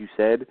 as you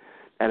said,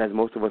 and as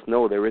most of us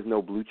know, there is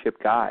no blue chip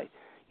guy.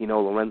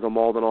 Lorenzo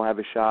Malden will have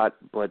a shot,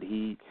 but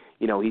he's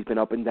been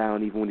up and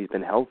down even when he's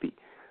been healthy.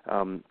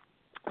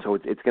 So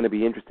it's going to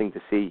be interesting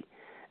to see.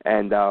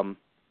 And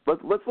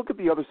let's look at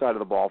the other side of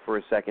the ball for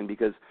a second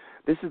because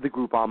this is the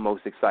group I'm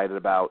most excited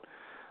about.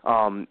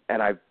 And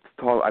I've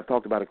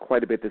talked about it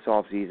quite a bit this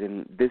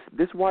offseason.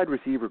 This wide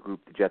receiver group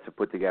the Jets have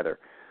put together.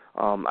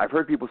 I've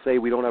heard people say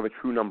we don't have a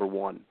true number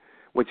one,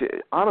 which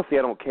honestly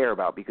I don't care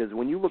about because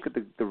when you look at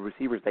the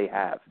receivers they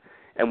have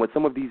and what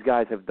some of these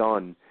guys have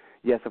done,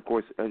 yes, of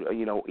course,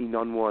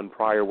 Enunwa and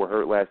Pryor were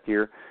hurt last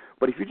year,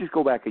 but if you just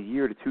go back a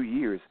year to 2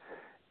 years,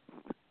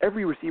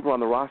 every receiver on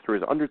the roster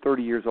is under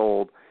 30 years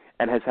old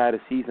and has had a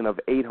season of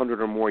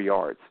 800 or more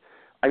yards.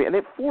 I mean, and they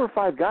have 4 or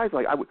 5 guys.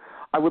 Like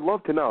I would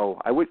love to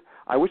know. I wish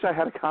I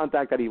had a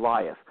contact at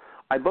Elias.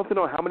 I'd love to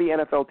know how many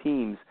NFL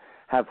teams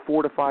have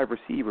 4 to 5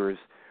 receivers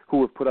who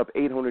have put up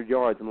 800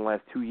 yards in the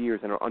last 2 years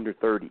and are under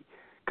 30.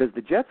 Because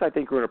the Jets, I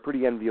think, are in a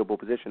pretty enviable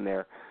position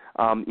there.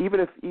 Even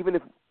if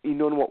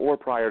Enunwa or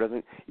Pryor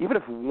doesn't, even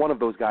if one of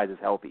those guys is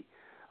healthy,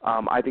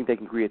 I think they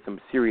can create some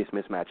serious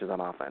mismatches on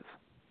offense.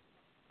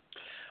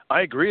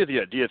 I agree with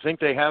you. Do you think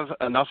they have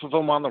enough of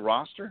them on the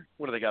roster?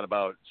 What do they got,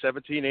 about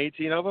 17,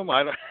 18 of them?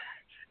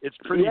 It's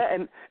pretty. Yeah,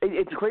 and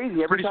it's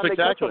crazy. Every time they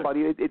catch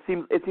somebody, it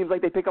seems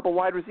like they pick up a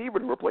wide receiver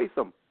to replace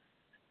them.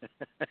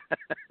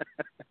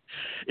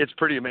 It's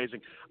pretty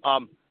amazing. I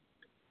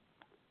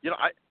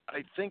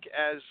think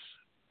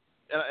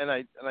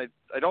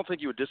I don't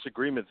think you would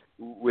disagree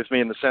with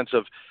me in the sense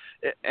of,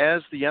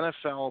 as the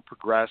NFL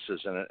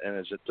progresses and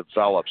as it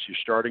develops, you're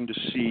starting to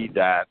see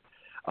that,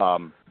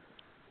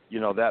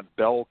 that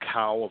bell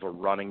cow of a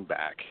running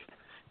back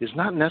is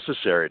not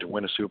necessary to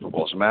win a Super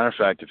Bowl. As a matter of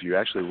fact, if you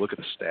actually look at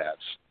the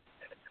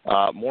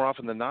stats, more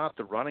often than not,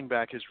 the running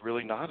back is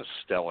really not a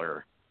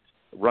stellar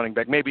running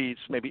back. Maybe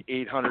it's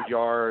 800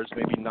 yards,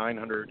 maybe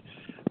 900,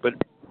 but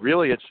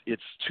really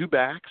it's two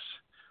backs,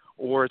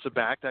 or it's a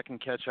back that can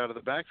catch out of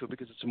the backfield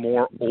because it's a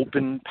more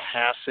open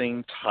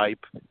passing type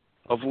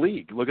of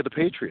league. Look at the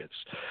Patriots.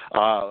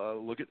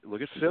 Look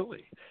at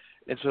Philly.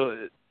 And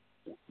so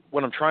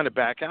what I'm trying to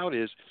back out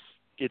is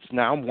it's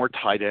now more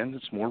tight end,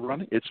 it's more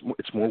running,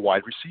 it's more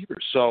wide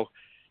receivers. So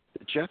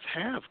the Jets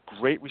have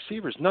great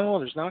receivers. No,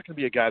 there's not going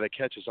to be a guy that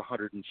catches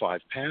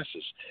 105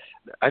 passes.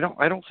 I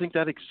don't think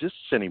that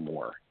exists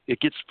anymore. It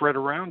gets spread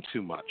around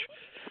too much.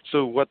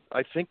 So what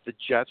I think the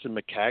Jets and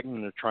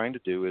Maccagnan are trying to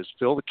do is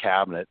fill the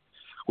cabinet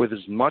with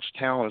as much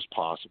talent as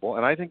possible.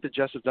 And I think the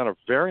Jets have done a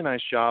very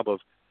nice job of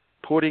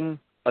putting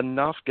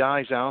enough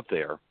guys out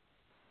there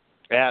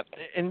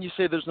and you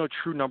say there's no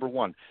true number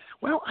one.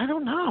 Well, I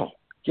don't know.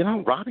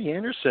 Robbie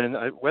Anderson,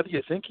 whether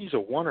you think he's a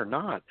one or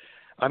not,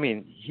 I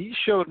mean, he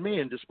showed me,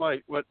 and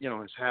despite what,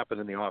 has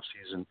happened in the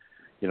offseason,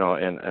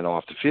 and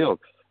off the field,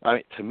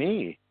 to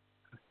me,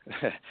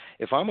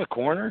 if I'm a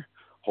corner,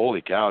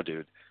 holy cow,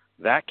 dude,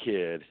 that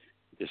kid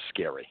is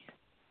scary.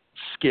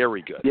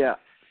 Scary good. Yeah.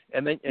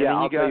 And then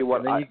I'll you got, tell you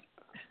what,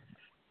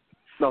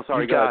 no,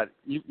 sorry,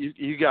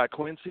 you got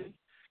Quincy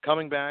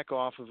coming back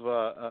off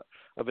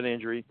of an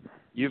injury.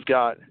 You've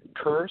got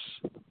Curse.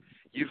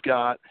 You've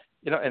got,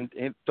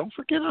 and don't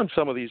forget on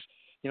some of these,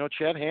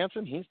 Chad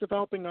Hansen, he's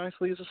developing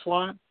nicely as a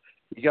slot.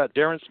 You got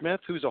Darren Smith,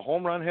 who's a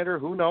home run hitter.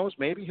 Who knows?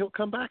 Maybe he'll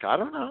come back. I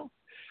don't know.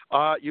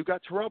 You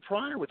got Terrell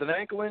Pryor with an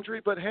ankle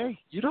injury, but hey,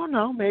 you don't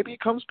know. Maybe he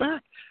comes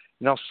back.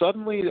 Now,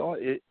 suddenly,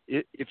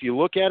 if you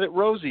look at it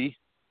rosy,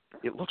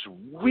 it looks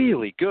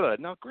really good.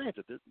 Now,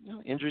 granted,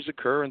 injuries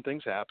occur and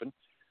things happen,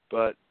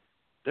 but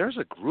there's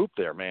a group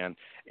there, man.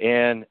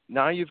 And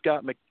now you've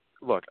got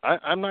look,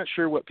 I'm not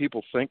sure what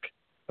people think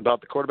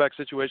about the quarterback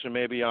situation.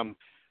 Maybe I'm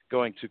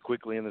going too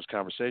quickly in this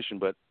conversation,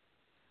 but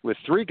with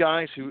three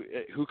guys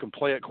who can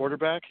play at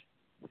quarterback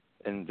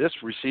and this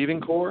receiving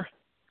core,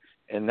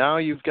 and now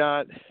you've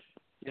got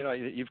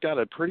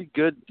a pretty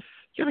good,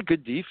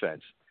 good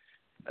defense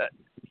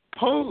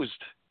posed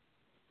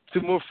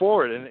to move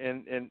forward.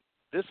 And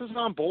this is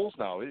on Bowles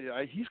now.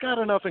 He's got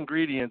enough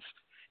ingredients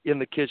in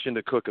the kitchen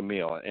to cook a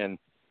meal, and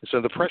so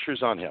the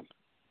pressure's on him.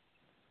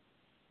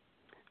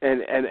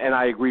 And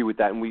I agree with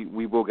that, and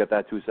we will get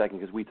that to a second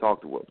because we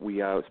talked.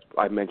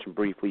 I mentioned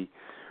briefly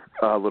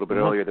a little bit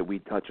earlier that we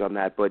touch on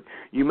that, but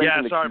you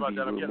mentioned sorry the QB about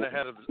that. room. I'm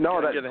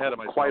getting ahead of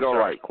myself. Quite all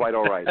right. Quite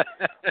all right.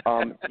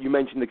 You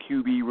mentioned the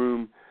QB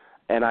room,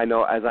 and I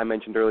know, as I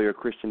mentioned earlier,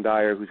 Kristian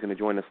Dyer, who's going to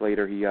join us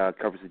later, he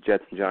covers the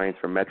Jets and Giants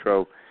for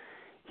Metro.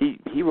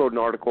 He wrote an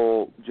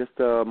article just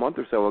a month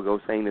or so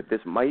ago saying that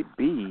this might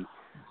be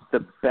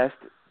the best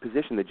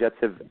position the Jets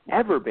have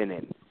ever been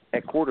in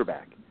at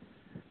quarterback.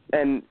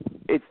 And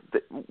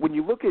when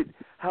you look at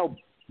how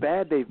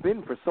bad they've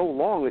been for so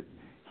long,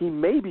 he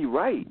may be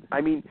right. I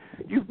mean,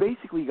 you've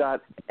basically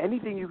got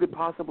anything you could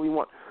possibly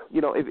want.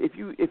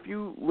 If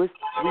you list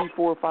 3,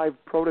 4,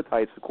 5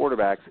 prototypes of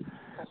quarterbacks,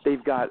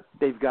 they've got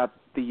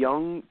the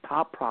young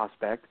top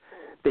prospect,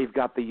 they've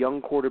got the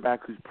young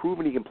quarterback who's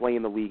proven he can play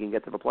in the league and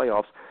get to the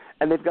playoffs,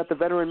 and they've got the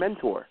veteran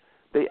mentor.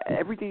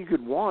 Everything you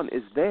could want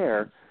is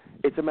there.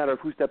 It's a matter of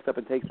who steps up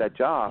and takes that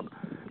job.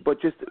 But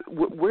just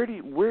where do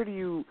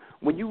you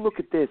when you look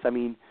at this? I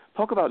mean,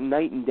 talk about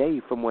night and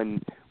day from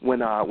when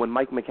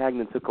Mike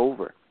Maccagnan took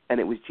over, and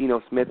it was Geno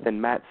Smith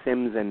and Matt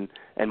Sims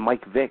and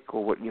Mike Vick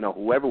or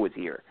whoever was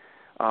here,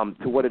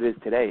 to what it is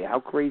today. How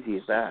crazy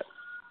is that?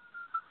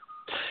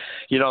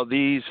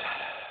 These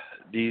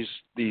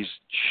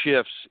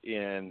shifts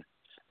in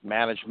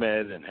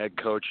management and head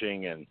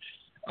coaching, and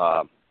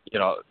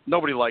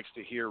nobody likes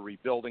to hear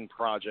rebuilding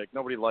project.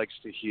 Nobody likes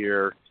to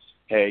hear,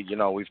 hey,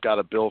 we've got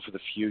to build for the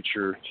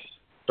future.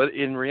 But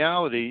in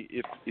reality,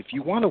 if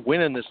you want to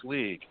win in this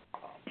league,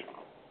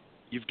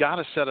 you've got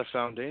to set a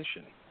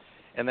foundation.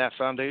 And that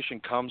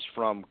foundation comes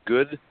from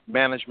good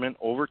management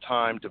over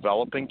time,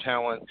 developing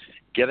talent,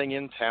 getting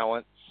in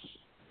talent.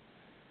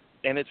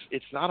 And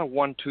it's not a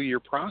 1-2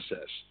 year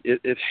process.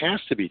 It has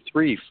to be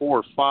 3,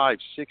 4, 5,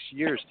 6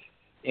 years.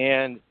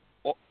 And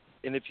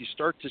if you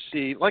start to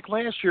see, like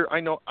last year,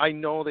 I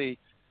know they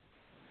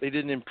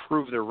didn't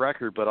improve their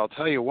record, but I'll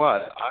tell you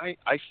what,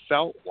 I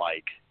felt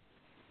like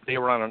they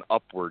were on an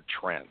upward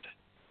trend.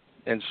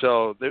 And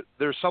so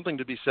there's something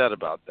to be said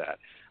about that.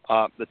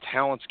 The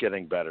talent's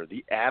getting better.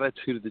 The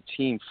attitude of the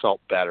team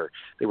felt better.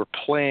 They were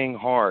playing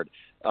hard.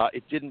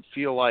 It didn't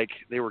feel like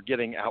they were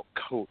getting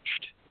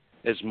out-coached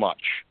as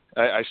much.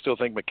 I still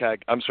think I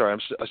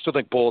still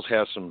think Bowles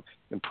has some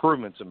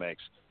improvements to make,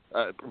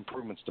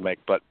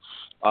 but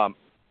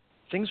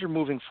things are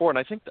moving forward.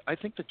 And I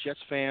think the Jets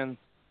fan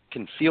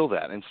can feel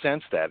that and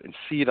sense that and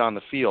see it on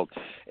the field.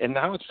 And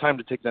now it's time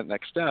to take that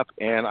next step.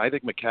 And I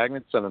think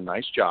Maccagnan's done a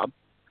nice job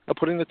of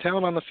putting the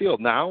talent on the field.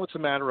 Now it's a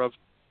matter of,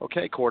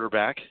 okay,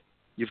 quarterback,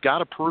 you've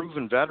got a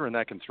proven veteran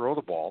that can throw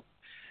the ball.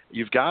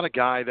 You've got a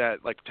guy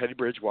that, like Teddy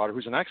Bridgewater,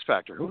 who's an X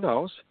factor. Who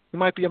knows? He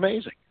might be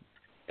amazing.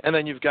 And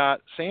then you've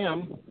got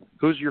Sam,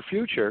 who's your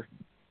future.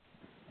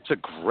 It's a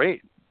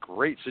great,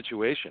 great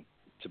situation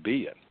to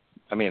be in.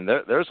 I mean,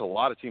 there's a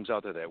lot of teams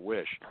out there that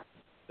wish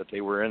that they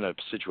were in a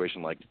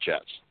situation like the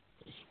Jets.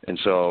 And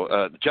so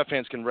the Jet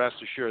fans can rest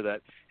assured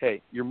that,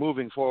 hey, you're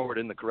moving forward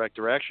in the correct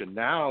direction.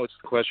 Now it's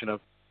the question of,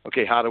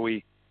 okay, how do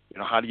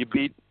you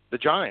beat the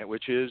giant,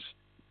 which is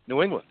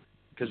New England?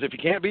 Because if you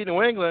can't beat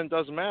New England, it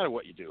doesn't matter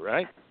what you do,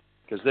 right?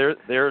 Because they're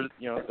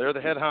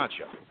the head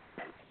honcho.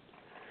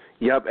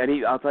 Yep,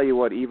 and I'll tell you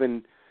what,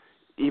 even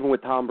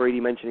with Tom Brady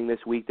mentioning this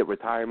week that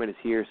retirement is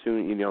here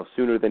soon,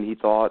 sooner than he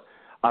thought,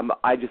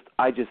 I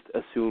just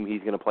assume he's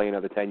going to play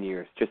another 10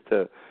 years just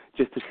to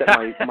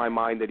set my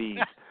mind at ease.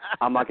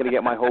 I'm not going to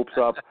get my hopes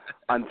up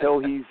until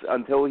he's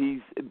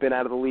been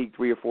out of the league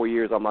 3 or 4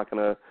 years. I'm not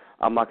going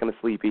to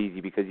sleep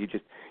easy because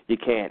you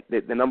can't.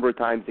 The number of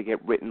times they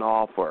get written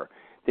off or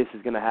this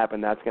is going to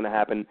happen, that's going to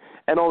happen,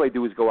 and all they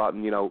do is go out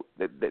and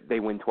they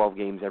win 12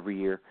 games every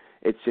year.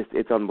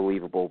 It's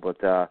unbelievable, but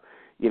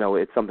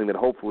it's something that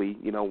hopefully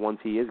once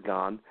he is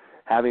gone,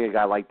 having a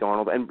guy like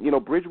Darnold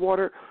and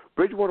Bridgewater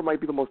might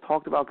be the most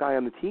talked about guy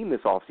on the team this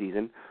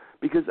offseason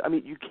because I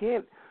mean you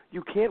can't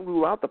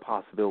rule out the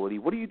possibility.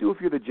 What do you do if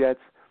you're the Jets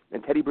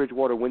and Teddy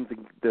Bridgewater wins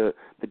the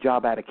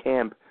job out of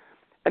camp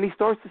and he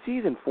starts the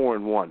season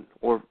 4-1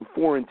 or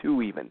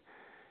 4-2 even?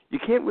 You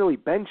can't really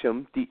bench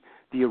him.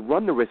 Do you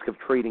run the risk of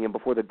trading him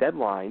before the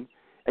deadline?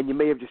 And you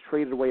may have just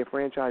traded away a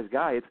franchise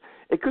guy.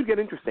 It could get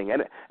interesting.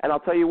 And I'll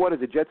tell you what,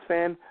 as a Jets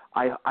fan,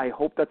 I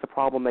hope that's a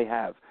problem they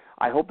have.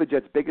 I hope the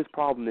Jets' biggest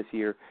problem this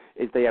year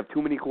is they have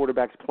too many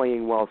quarterbacks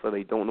playing well so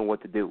they don't know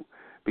what to do.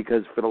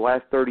 Because for the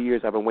last 30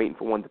 years, I've been waiting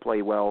for one to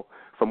play well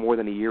for more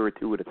than a year or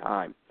two at a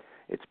time.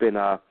 It's been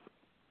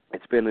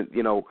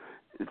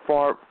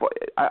far.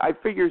 I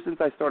figure since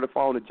I started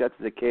following the Jets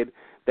as a kid,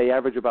 they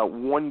average about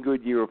one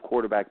good year of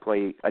quarterback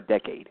play a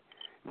decade.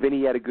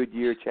 Vinny had a good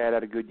year, Chad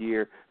had a good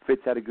year,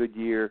 Fitz had a good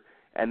year,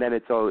 and then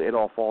it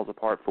all falls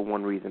apart for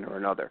one reason or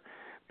another.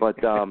 But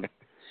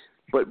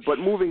but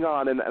moving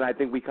on, and I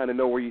think we kind of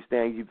know where you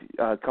stand. You've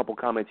a couple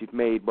comments you've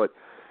made, but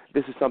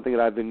this is something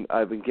that I've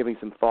been giving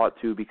some thought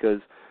to because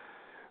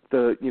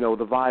the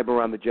vibe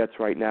around the Jets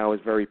right now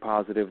is very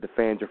positive. The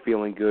fans are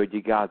feeling good.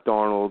 You got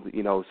Darnold,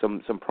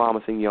 some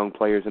promising young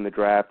players in the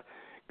draft.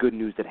 Good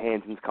news that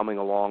Hanson's coming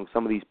along.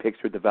 Some of these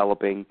picks are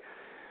developing,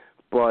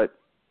 but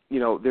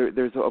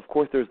there's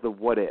the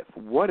what if.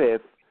 What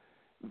if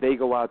they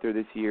go out there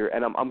this year,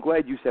 and I'm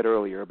glad you said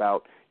earlier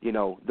about,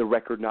 the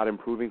record not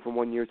improving from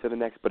one year to the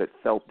next, but it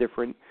felt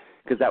different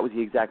because that was the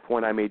exact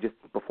point I made just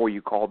before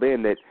you called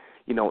in that,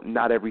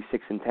 not every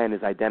 6-10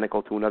 is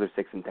identical to another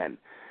 6-10.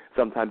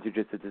 Sometimes you're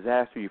just a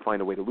disaster. You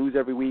find a way to lose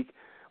every week.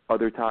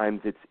 Other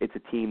times it's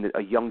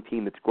a young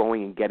team that's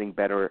growing and getting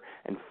better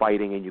and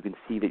fighting, and you can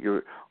see that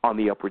you're on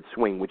the upward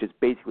swing, which is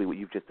basically what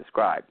you've just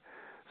described.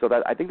 So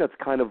I think that's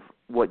kind of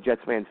what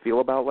Jets fans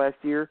feel about last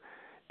year,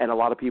 and a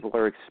lot of people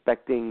are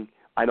expecting.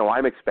 I know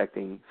I'm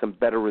expecting some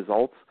better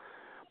results,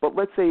 but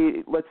let's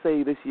say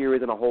this year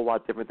isn't a whole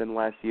lot different than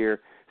last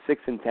year.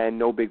 6-10,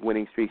 no big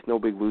winning streaks, no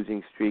big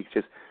losing streaks,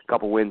 just a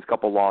couple wins,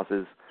 couple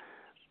losses.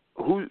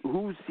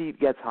 Whose seat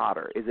gets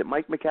hotter? Is it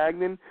Mike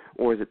Maccagnan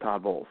or is it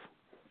Todd Bowles?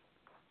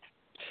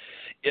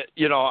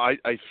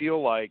 I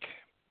feel like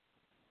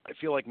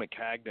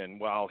Maccagnan,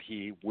 while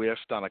he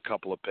whiffed on a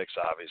couple of picks,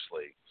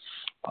 obviously.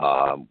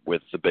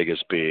 With the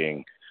biggest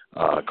being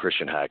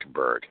Christian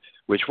Hackenberg,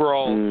 which we're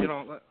all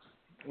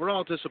we're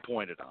all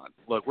disappointed on.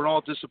 Look, we're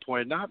all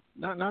disappointed, not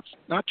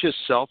just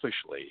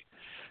selfishly,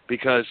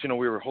 because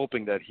we were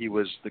hoping that he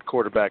was the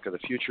quarterback of the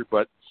future,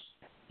 but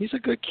he's a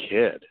good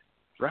kid,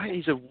 right?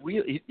 He's a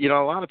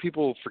lot of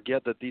people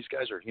forget that these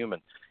guys are human.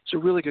 He's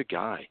a really good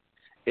guy,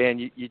 and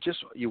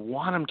you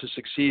want him to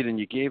succeed, and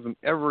you gave him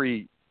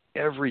every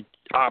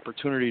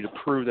opportunity to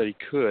prove that he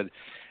could,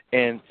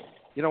 and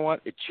you know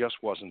what? It just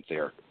wasn't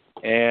there.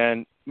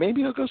 And maybe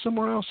he'll go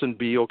somewhere else and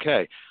be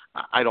okay.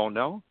 I don't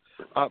know.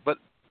 But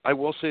I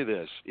will say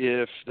this.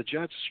 If the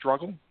Jets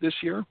struggle this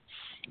year,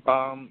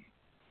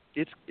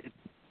 it's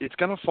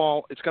going to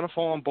fall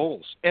on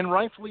Bowles, and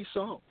rightfully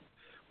so.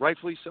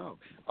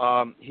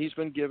 He's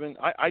been given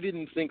I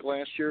didn't think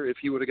last year if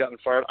he would have gotten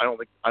fired, I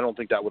don't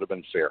think that would have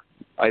been fair.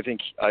 I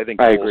think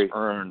Bowles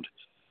earned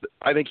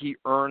he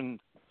earned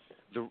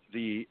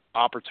the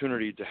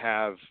opportunity to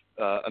have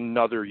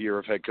another year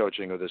of head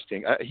coaching of this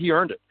team. He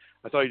earned it.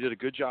 I thought he did a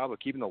good job of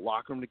keeping the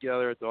locker room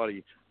together. I thought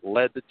he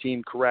led the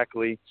team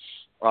correctly.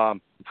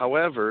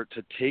 However,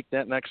 to take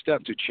that next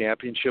step to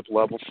championship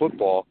level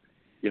football,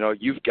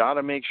 you've got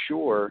to make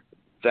sure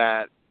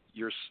that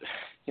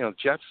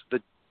Jets.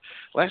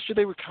 Last year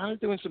they were kind of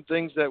doing some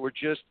things that were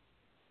just,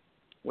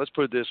 let's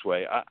put it this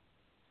way.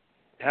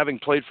 Having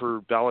played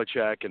for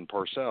Belichick and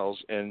Parcells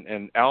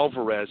and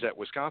Alvarez at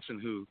Wisconsin,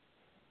 who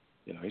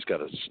He's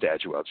got a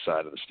statue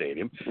outside of the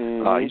stadium.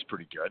 Mm-hmm. He's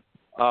pretty good.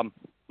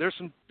 There's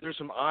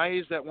some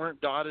I's that weren't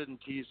dotted and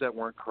T's that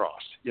weren't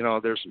crossed.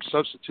 There's some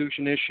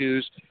substitution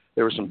issues.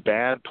 There was some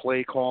bad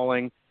play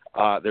calling.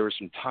 There were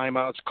some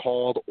timeouts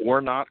called or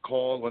not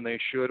called when they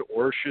should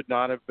or should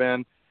not have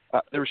been.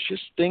 There was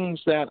just things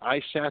that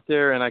I sat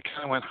there and I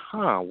kind of went,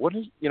 what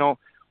is,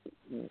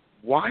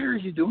 why are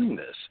you doing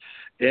this?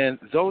 And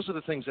those are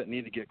the things that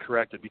need to get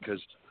corrected,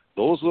 because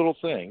those little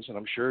things, and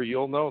I'm sure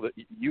you'll know that,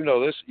 you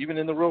know this, even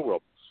in the real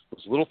world,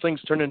 those little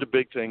things turn into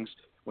big things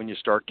when you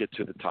get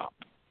to the top.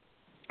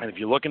 And if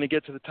you're looking to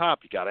get to the top,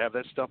 you got to have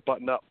that stuff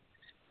buttoned up.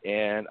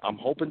 And I'm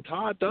hoping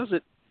Todd does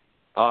it.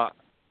 I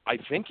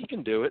think he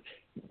can do it,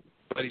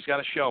 but he's got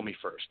to show me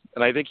first.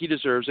 And I think he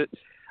deserves it.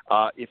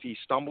 If he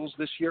stumbles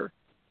this year,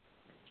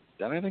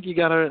 then I think you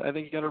got to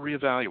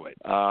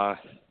reevaluate.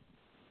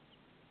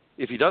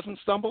 If he doesn't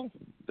stumble,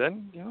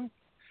 then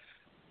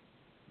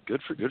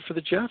good for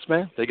the Jets,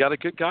 man. They got a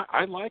good guy.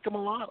 I like him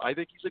a lot. I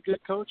think he's a good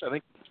coach. I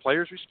think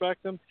players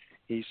respect him.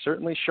 He's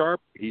certainly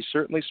sharp. He's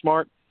certainly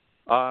smart.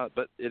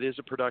 But it is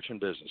a production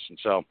business, and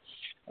so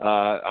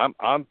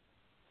I'm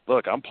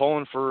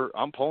pulling for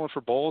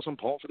Bowles. I'm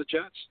pulling for the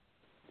Jets.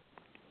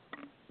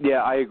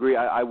 Yeah, I agree.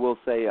 I will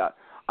say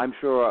I'm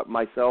sure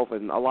myself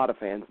and a lot of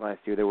fans last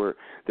year, there were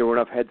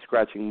enough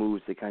head-scratching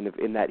moves that kind of,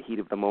 in that heat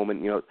of the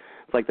moment,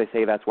 it's like they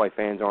say that's why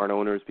fans aren't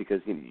owners,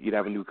 because you'd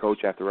have a new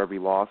coach after every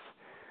loss.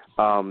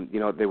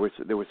 There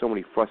were so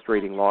many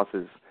frustrating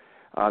losses,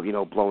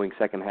 blowing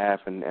second half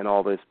and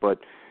all this, but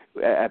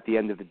at the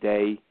end of the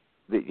day,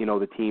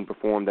 the team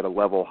performed at a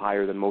level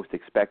higher than most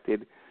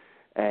expected.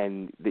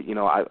 And,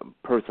 I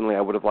personally,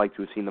 I would have liked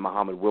to have seen the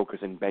Muhammad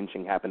Wilkerson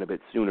benching happen a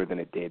bit sooner than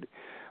it did.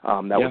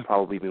 That would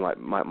probably be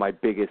my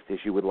biggest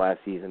issue with last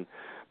season.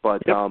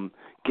 But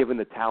given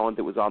the talent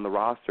that was on the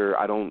roster,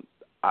 I don't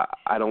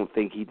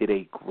think he did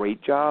a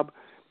great job,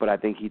 but I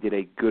think he did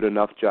a good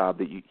enough job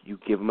that you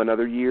give him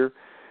another year.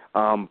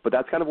 But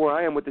that's kind of where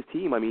I am with this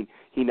team. I mean,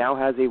 he now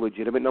has a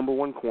legitimate number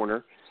one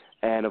corner,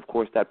 and, of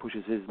course, that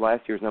pushes his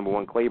last year's number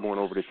one, Claiborne,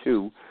 over to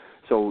 2.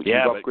 So you've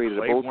upgraded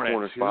both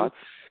corner spots.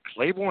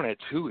 Claiborne at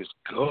 2 is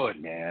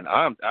good, man.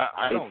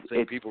 I don't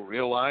think people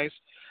realize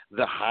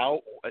that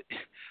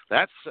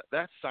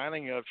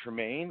signing of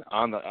Tremaine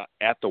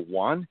at the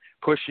 1,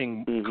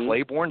 pushing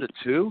Claiborne to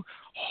 2.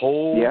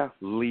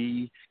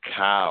 Holy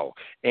cow!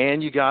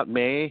 And you got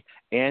May,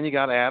 and you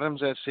got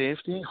Adams at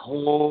safety.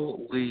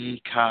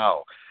 Holy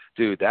cow,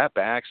 dude! That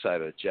backside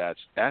of the Jets,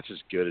 that's as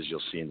good as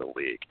you'll see in the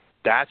league.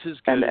 That's as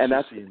good as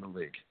you'll see in the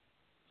league.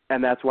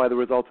 And that's why the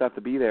results have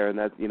to be there. And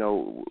that,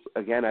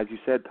 again, as you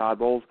said, Todd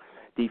Bowles,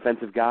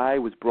 defensive guy,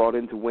 was brought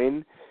in to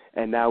win,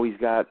 and now he's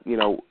got,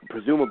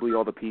 presumably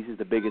all the pieces.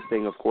 The biggest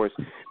thing, of course,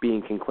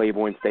 being can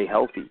Claiborne stay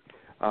healthy.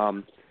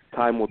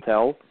 Time will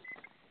tell.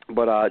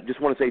 But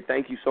just want to say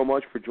thank you so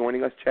much for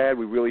joining us, Chad.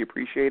 We really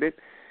appreciate it,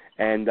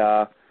 and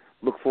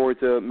look forward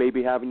to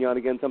maybe having you on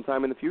again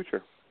sometime in the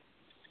future.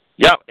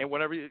 Yeah, and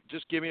whenever you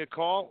just give me a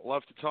call.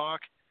 Love to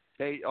talk.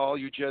 Hey, all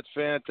you Jets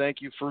fans,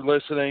 thank you for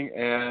listening.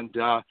 And,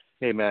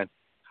 hey, man,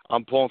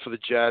 I'm pulling for the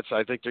Jets.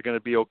 I think they're going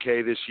to be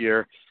okay this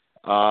year.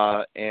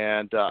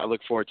 And I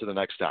look forward to the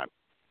next time.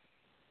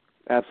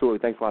 Absolutely.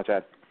 Thanks a lot,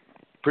 Chad.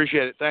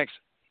 Appreciate it. Thanks.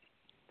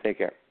 Take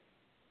care.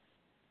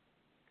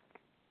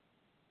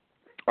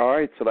 All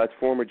right, so that's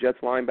former Jets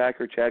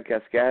linebacker Chad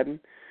Cascadden,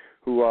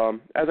 who,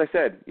 as I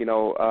said,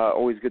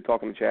 always good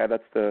talking to Chad.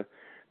 That's the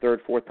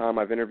fourth time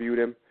I've interviewed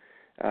him.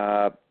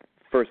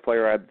 First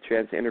player I had the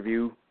chance to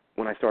interview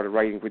when I started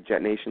writing for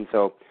Jet Nation,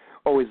 so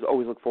always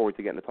look forward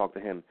to getting to talk to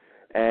him.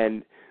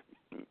 And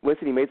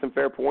listen, he made some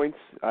fair points.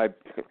 I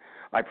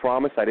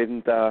promise I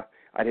didn't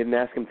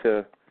ask him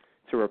to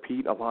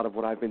repeat a lot of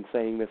what I've been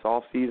saying this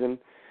off season,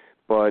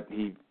 but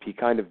he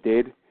kind of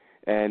did,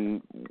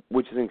 and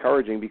which is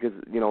encouraging because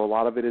a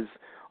lot of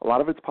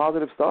it's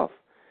positive stuff.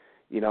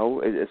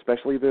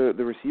 Especially the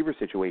receiver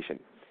situation.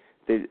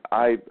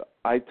 I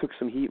took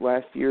some heat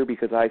last year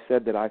because I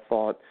said that I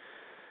thought,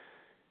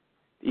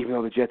 even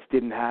though the Jets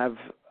didn't have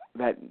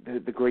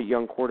the great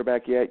young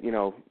quarterback yet,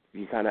 you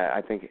kind of,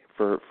 I think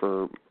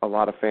for a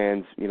lot of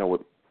fans,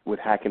 with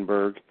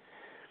Hackenberg,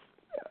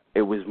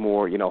 it was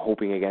more,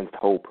 hoping against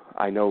hope.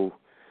 I know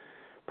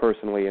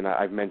personally, and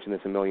I've mentioned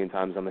this a million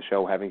times on the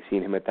show, having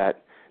seen him at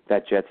that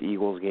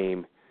Jets-Eagles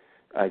game,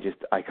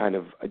 I kind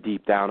of,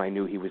 deep down, I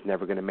knew he was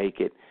never going to make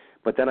it.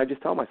 But then I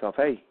just tell myself,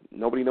 hey,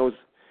 nobody knows,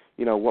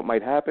 what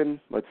might happen.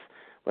 Let's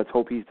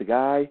hope he's the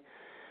guy.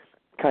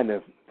 Kind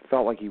of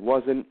felt like he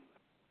wasn't.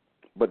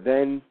 But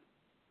then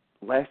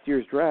last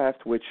year's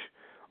draft, which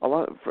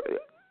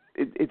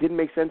it didn't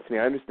make sense to me.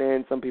 I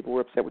understand some people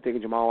were upset with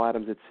taking Jamal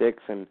Adams at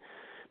 6, and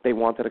they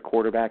wanted a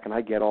quarterback, and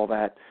I get all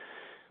that.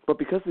 But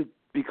because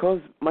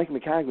Mike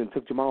Maccagnan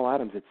took Jamal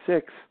Adams at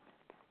 6,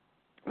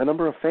 a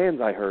number of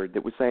fans I heard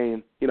that were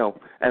saying,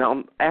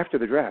 and after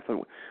the draft,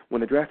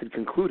 when the draft had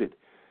concluded,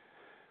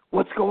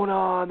 what's going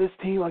on? This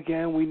team,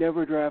 again, we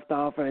never draft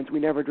offense. We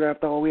never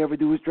draft. All we ever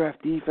do is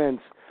draft defense.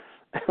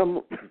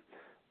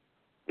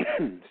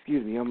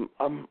 Excuse me.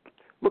 I'm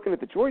looking at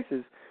the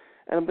choices,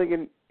 and I'm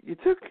thinking, you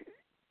took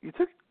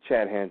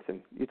Chad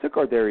Hansen. You took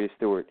Ardarius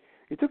Stewart.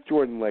 You took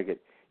Jordan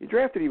Leggett. You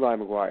drafted Eli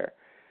McGuire.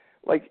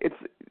 Like,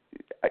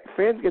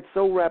 fans get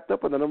so wrapped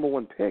up with the number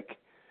one pick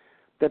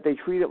that they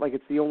treat it like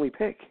it's the only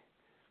pick.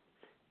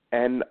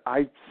 And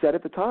I said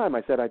at the time,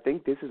 I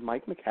think this is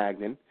Mike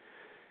Maccagnan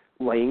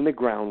laying the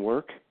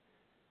groundwork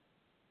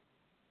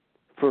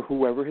for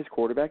whoever his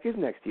quarterback is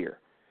next year,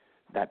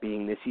 that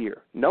being this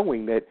year,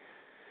 knowing that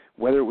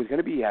whether it was going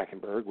to be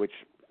Hackenberg, which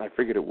I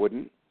figured it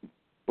wouldn't,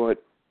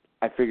 but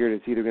I figured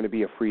it's either going to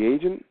be a free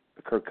agent,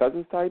 a Kirk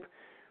Cousins type,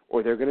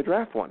 or they're going to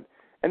draft one.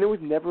 And there was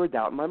never a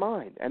doubt in my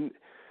mind. And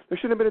there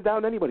shouldn't have been a doubt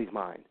in anybody's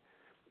mind.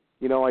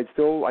 You know, I'd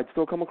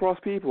still come across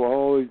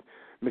people,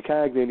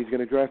 Maccagnan, he's going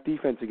to draft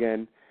defense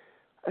again.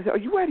 I said, are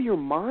you out of your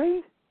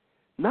mind?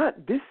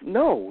 Not this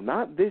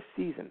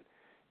season.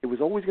 It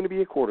was always going to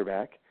be a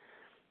quarterback.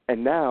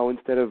 And now,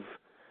 instead of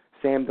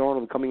Sam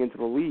Darnold coming into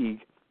the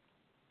league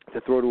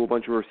to throw to a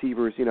bunch of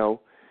receivers, you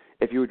know,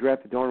 if you had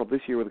drafted Darnold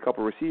this year with a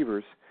couple of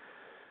receivers,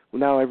 well,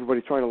 now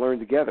everybody's trying to learn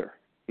together.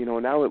 You know,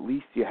 now at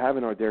least you have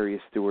an Ardarius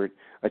Stewart,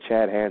 a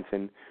Chad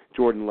Hansen,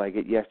 Jordan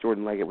Leggett. Yes,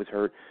 Jordan Leggett was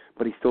hurt,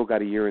 but he's still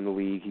got a year in the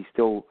league. He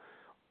still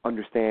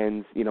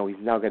understands, you know, he's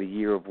now got a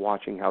year of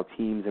watching how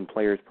teams and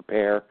players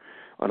prepare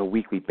on a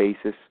weekly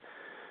basis.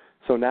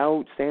 So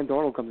now Sam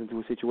Darnold comes into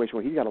a situation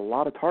where he's got a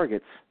lot of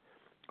targets,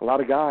 a lot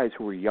of guys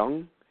who are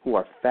young, who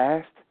are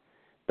fast,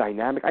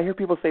 dynamic. I hear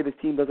people say this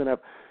team doesn't have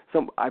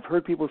I've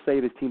heard people say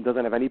this team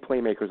doesn't have any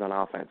playmakers on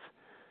offense.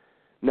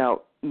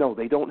 Now, no,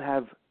 they don't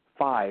have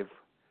 5,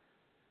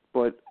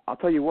 but I'll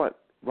tell you what,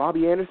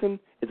 Robbie Anderson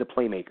is a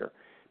playmaker.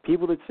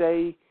 People that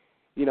say,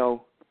 you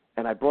know,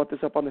 and I brought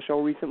this up on the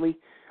show recently,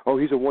 oh,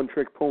 he's a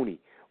one-trick pony.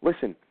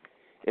 Listen,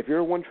 if you're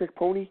a one-trick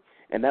pony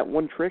and that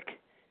one trick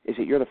is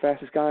that you're the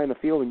fastest guy in the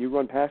field and you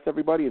run past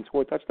everybody and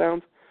score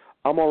touchdowns,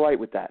 I'm all right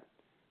with that.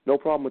 No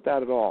problem with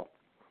that at all.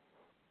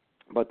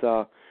 But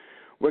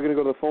we're going to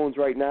go to the phones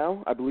right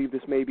now. I believe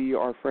this may be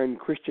our friend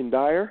Kristian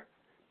Dyer.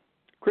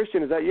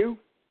 Kristian, is that you?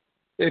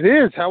 It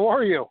is. How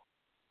are you?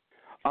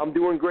 I'm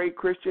doing great,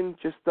 Kristian.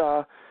 Just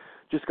got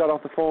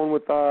off the phone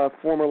with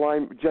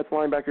former Jets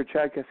linebacker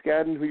Chad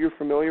Cascadden, who you're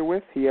familiar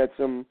with. He had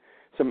some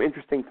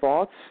interesting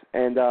thoughts,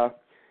 and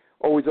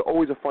always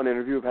a fun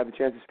interview. I've had the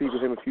chance to speak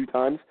with him a few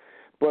times.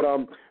 But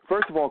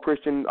first of all,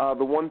 Kristian,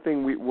 the one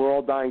thing we're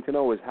all dying to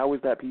know is, how was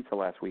that pizza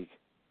last week?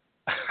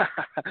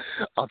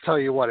 I'll tell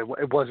you what,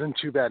 it wasn't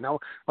too bad. Now,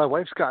 my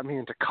wife's got me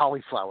into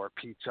cauliflower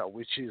pizza,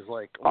 which is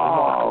like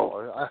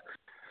remarkable.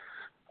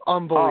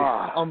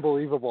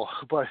 Unbelievable.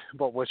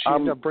 But what she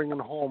ended up bringing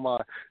home,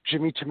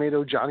 Jimmy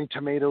Tomato, Johnny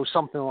Tomato,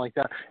 something like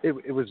that.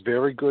 It was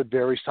very good,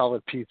 very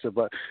solid pizza.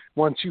 But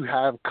once you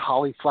have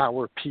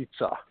cauliflower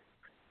pizza,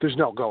 there's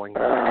no going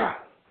back.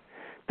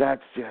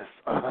 That's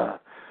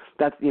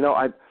you know,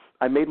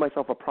 I made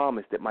myself a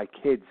promise that my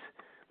kids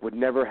would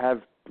never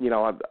have, you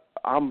know,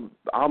 I'm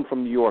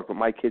from New York, but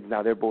my kids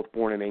now, they're both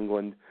born in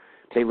England.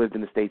 They lived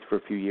in the States for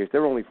a few years.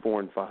 They're only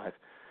 4 and 5.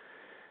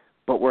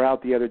 But we're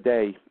out the other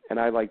day, and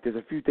there's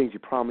a few things you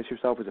promise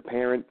yourself as a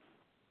parent,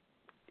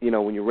 you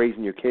know, when you're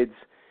raising your kids.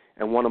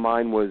 And one of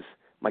mine was,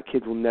 my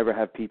kids will never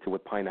have pizza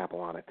with pineapple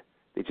on it.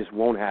 It just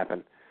won't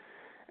happen.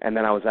 And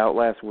then I was out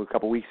a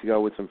couple weeks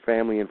ago with some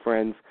family and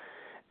friends,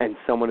 and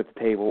someone at the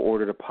table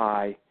ordered a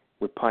pie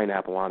with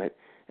pineapple on it.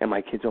 And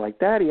my kids are like,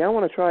 Daddy, I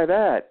want to try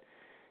that.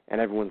 And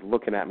everyone's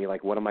looking at me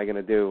like, what am I going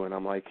to do? And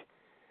I'm like,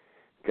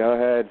 go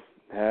ahead,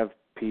 have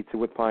pizza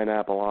with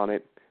pineapple on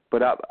it.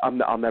 But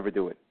I'll never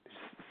do it.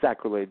 It's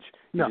sacrilege.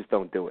 No. You just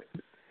don't do it.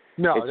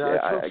 No,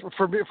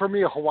 for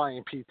me, a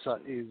Hawaiian pizza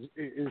is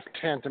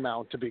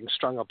tantamount to being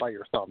strung up by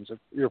your thumbs if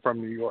you're from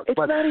New York. It's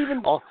not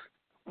even.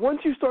 Once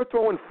you start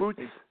throwing fruit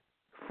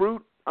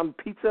on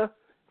pizza,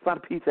 it's not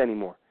a pizza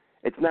anymore.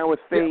 It's now a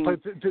thing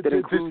that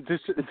includes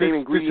the same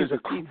ingredients as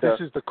pizza.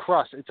 This is the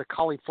crust. It's a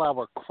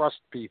cauliflower crust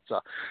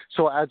pizza.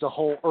 So it adds a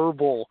whole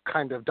herbal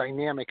kind of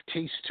dynamic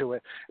taste to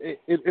it.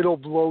 It'll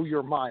blow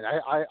your mind.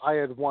 I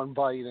had one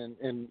bite,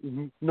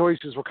 and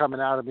noises were coming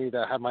out of me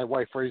that had my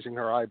wife raising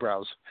her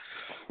eyebrows.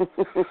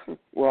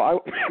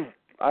 Well,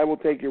 I will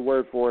take your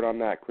word for it on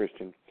that,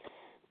 Kristian.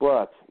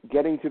 But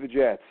getting to the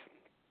Jets,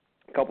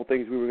 a couple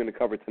things we were going to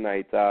cover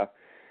tonight.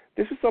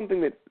 This is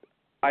something that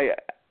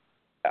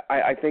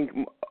I think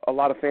a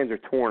lot of fans are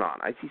torn on.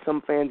 I see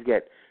some fans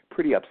get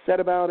pretty upset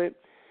about it,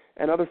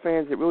 and other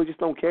fans that really just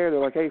don't care. They're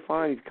like, hey,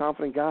 fine, he's a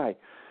confident guy.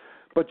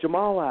 But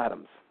Jamal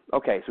Adams,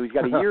 okay, so he's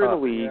got a year in the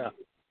league,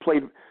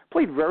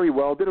 played very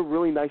well, did a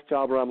really nice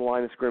job around the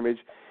line of scrimmage,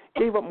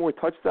 gave up more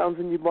touchdowns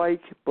than you'd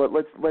like, but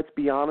let's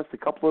be honest, a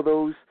couple of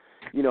those,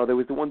 you know, there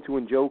was the one to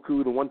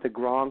Njoku, the one to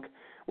Gronk,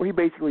 where he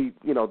basically,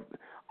 you know,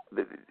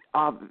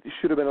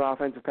 should have been an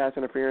offensive pass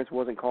interference,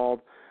 wasn't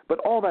called. But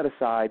all that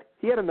aside,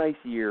 he had a nice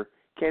year.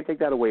 Can't take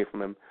that away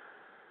from him.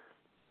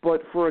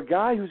 But for a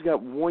guy who's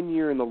got 1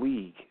 year in the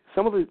league,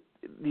 some of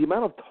the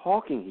amount of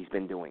talking he's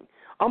been doing,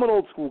 I'm an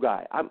old school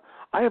guy.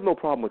 I have no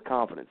problem with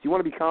confidence. You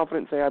want to be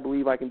confident and say, I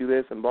believe I can do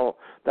this, and blah,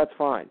 that's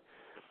fine.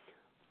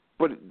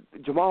 But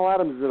Jamal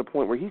Adams is at a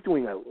point where he's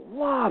doing a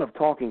lot of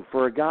talking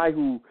for a guy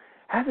who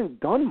hasn't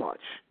done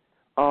much.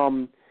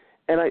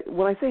 And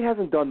when I say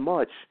hasn't done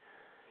much,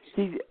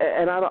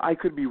 I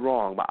could be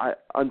wrong,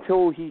 but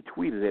until he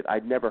tweeted it,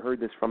 I'd never heard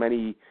this from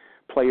any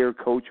player,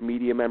 coach,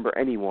 media member,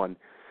 anyone.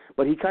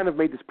 But he kind of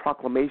made this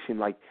proclamation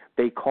like,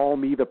 they call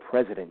me the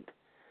president.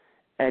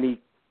 And he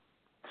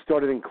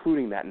started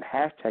including that and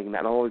hashtagging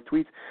that in all his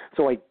tweets.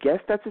 So I guess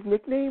that's his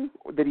nickname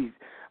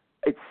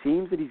it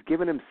seems that he's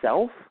given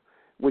himself,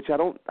 which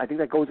I think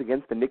that goes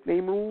against the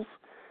nickname rules.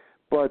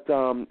 But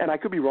and I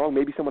could be wrong,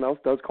 maybe someone else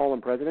does call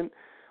him president,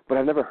 but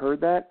I've never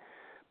heard that.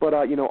 But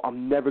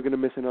I'm never going to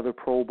miss another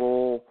Pro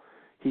Bowl.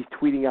 He's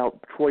tweeting out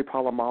Troy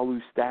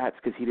Polamalu's stats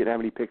because he didn't have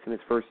any picks in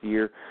his first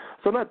year.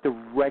 So I'm not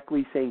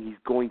directly saying he's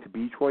going to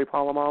be Troy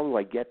Polamalu.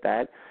 I get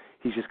that.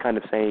 He's just kind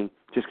of saying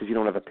just because you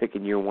don't have a pick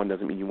in year one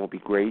doesn't mean you won't be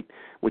great,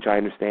 which I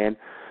understand.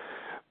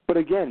 But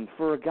again,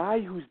 for a guy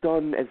who's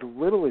done as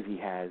little as he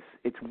has,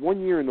 it's 1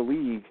 year in the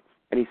league,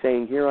 and he's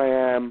saying, here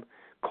I am,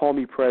 call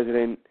me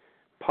president,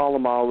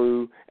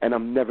 Polamalu, and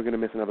I'm never going to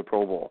miss another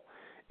Pro Bowl.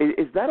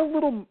 Is that a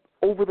little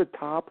over the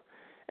top?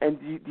 And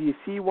do you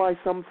see why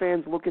some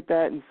fans look at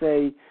that and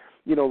say,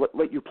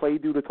 let your play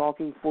do the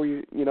talking for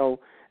you,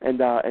 and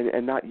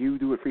not you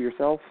do it for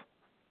yourself?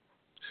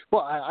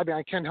 Well, I mean,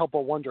 I can't help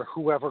but wonder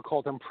whoever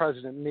called him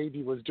president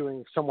maybe was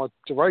doing somewhat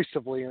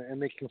derisively and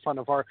making fun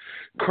of our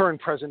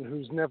current president,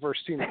 who's never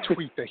seen a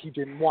tweet that he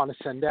didn't want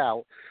to send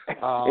out.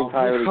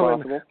 Entirely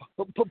possible.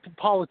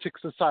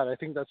 Politics aside, I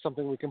think that's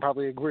something we can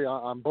probably agree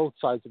on both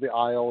sides of the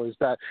aisle, is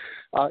that,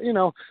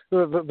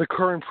 the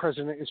current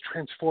president is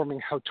transforming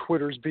how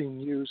Twitter's being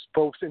used,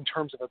 both in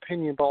terms of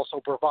opinion but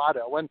also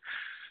bravado. And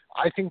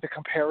I think the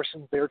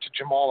comparisons there to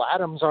Jamal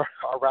Adams are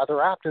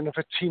rather apt. And if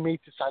a teammate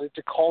decided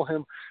to call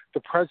him the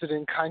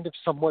president kind of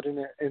somewhat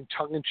in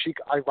tongue-in-cheek,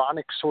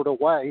 ironic sort of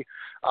way,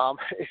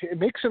 it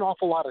makes an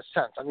awful lot of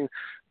sense. I mean,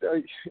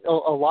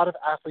 a lot of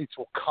athletes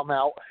will come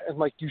out and,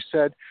 like you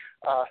said,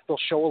 they'll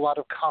show a lot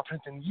of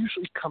confidence, and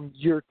usually come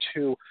year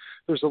two,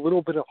 there's a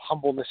little bit of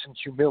humbleness and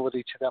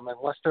humility to them,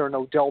 unless they're an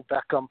Odell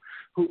Beckham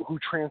who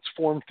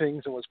transformed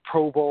things and was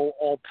Pro Bowl,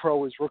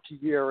 All-Pro his rookie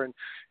year, and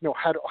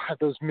had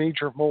those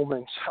major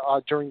moments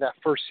during that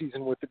first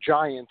season with the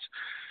Giants.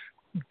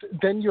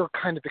 Then you're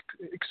kind of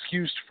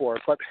excused for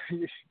it. But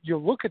you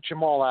look at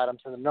Jamal Adams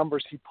and the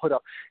numbers he put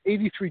up,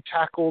 83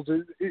 tackles,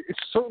 it's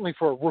certainly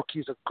for a rookie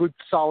is a good,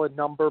 solid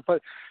number.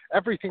 But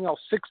everything else,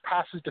 6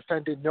 passes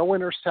defended, no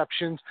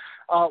interceptions,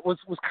 was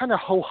kind of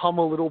ho-hum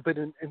a little bit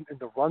in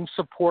the run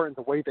support and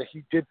the way that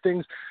he did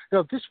things.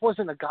 This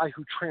wasn't a guy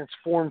who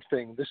transformed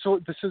things. This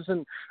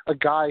isn't a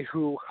guy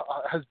who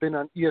has been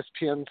on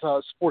ESPN's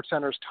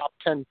SportsCenter's top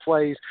 10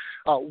 plays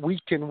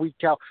week in,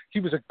 week out.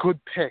 He was a good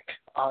pick.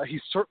 He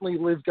certainly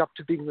lived up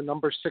to being the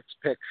number 6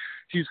 pick.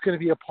 He's going to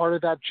be a part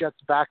of that Jets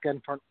back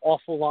end for an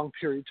awful long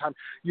period of time.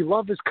 You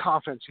love his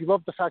confidence. You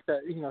love the fact that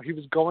he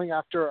was going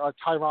after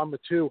Tyrann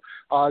Mathieu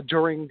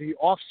during the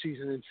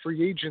offseason and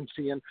free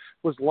agency and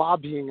was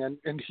lobbying,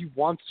 and he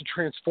wants to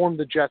transform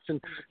the Jets.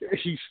 And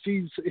he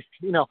sees,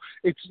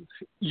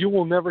 you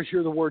will never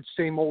hear the word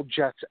same old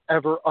Jets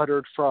ever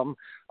uttered from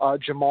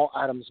Jamal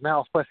Adams'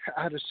 mouth. But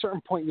at a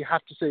certain point, you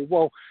have to say,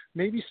 well,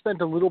 maybe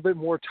spend a little bit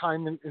more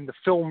time in the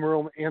film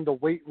room and the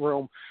weight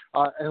room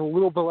and a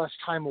little bit less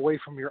time away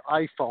from your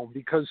iPhone,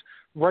 because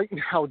right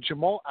now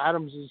Jamal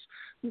Adams is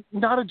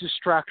not a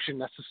distraction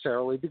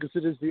necessarily because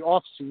it is the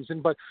off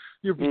season, but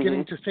you're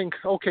beginning to think,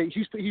 okay,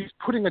 he's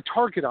putting a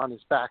target on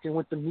his back. And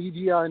with the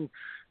media and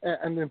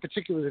in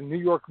particular the New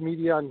York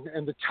media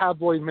and the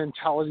tabloid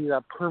mentality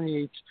that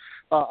permeates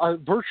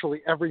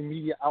virtually every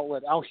media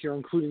outlet out here,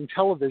 including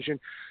television,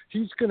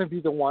 he's going to be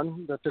the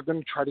one that they're going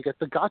to try to get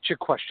the gotcha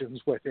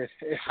questions with. It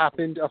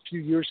happened a few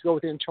years ago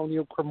with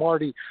Antonio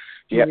Cromartie.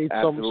 He made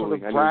some sort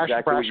of brash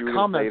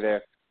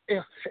comments.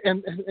 Yeah,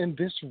 and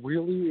this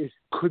really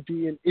could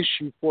be an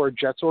issue for a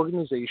Jets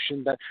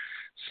organization that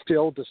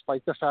still,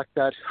 despite the fact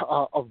that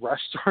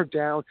arrests are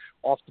down,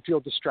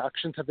 off-the-field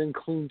distractions have been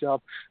cleaned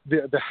up,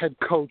 the head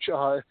coach,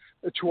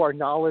 to our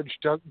knowledge,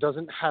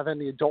 doesn't have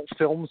any adult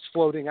films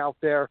floating out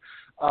there.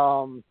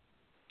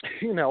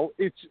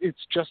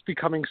 It's just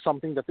becoming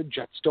something that the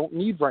Jets don't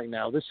need right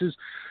now. This is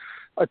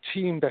a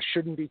team that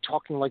shouldn't be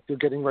talking like they're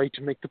getting ready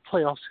to make the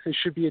playoffs. It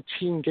should be a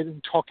team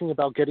talking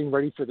about getting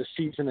ready for the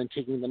season and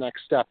taking the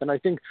next step. And I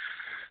think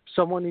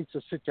someone needs to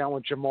sit down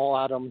with Jamal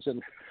Adams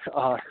and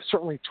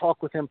certainly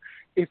talk with him,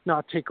 if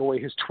not take away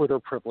his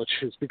Twitter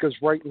privileges, because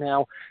right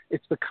now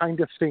it's the kind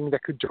of thing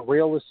that could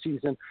derail the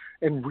season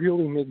and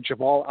really make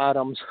Jamal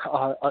Adams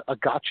a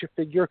gotcha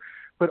figure,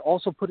 but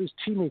also put his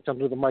teammates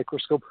under the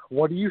microscope.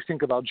 What do you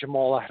think about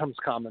Jamal Adams'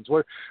 comments?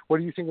 What do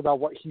you think about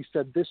what he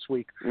said this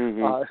week?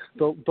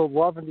 The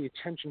love and the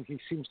attention he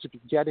seems to be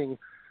getting.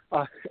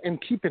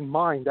 And keep in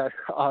mind that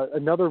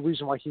another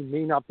reason why he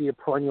may not be a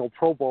perennial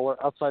Pro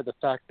Bowler, outside the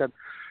fact that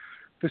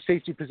the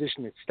safety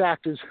position is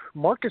stacked, is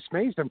Marcus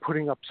May's been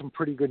putting up some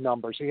pretty good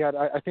numbers. He had,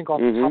 I think off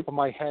the top of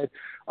my head,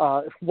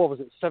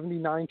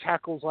 79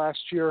 tackles last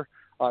year,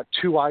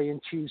 2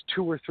 INTs,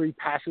 2 or 3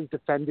 passes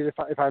defended,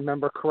 if I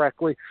remember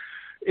correctly.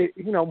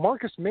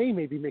 Marcus May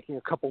be making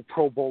a couple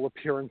Pro Bowl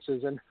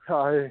appearances, and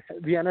the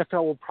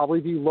NFL will probably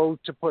be loath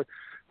to put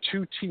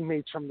two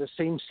teammates from the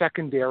same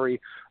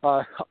secondary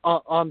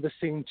on the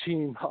same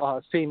team,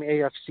 same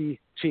AFC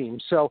team.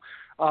 So,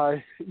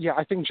 yeah,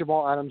 I think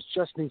Jamal Adams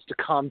just needs to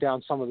calm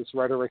down some of this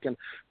rhetoric and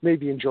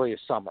maybe enjoy his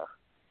summer.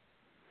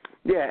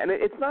 Yeah, and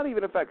it's not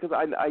even a fact, because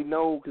I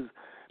know, because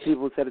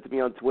people have said it to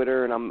me on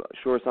Twitter, and I'm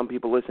sure some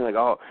people listen like,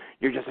 oh,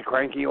 you're just a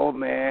cranky old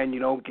man,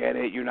 you don't get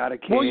it, you're not a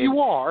kid. Well, you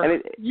are.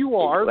 You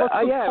are. Let's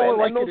call it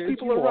like those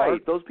people are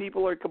right. Those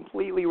people are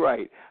completely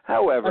right.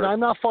 However, and I'm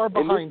not far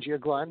behind you,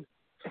 Glenn.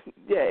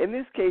 Yeah, in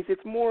this case,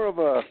 it's more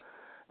of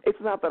it's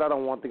not that I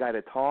don't want the guy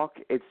to talk,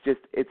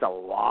 it's a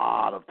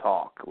lot of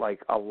talk,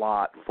 like a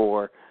lot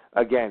for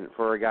a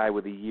guy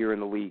with a year in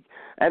the league.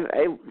 And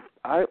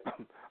I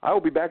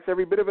hope he backs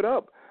every bit of it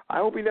up. I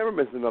hope he never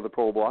misses another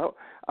Pro Bowl.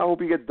 I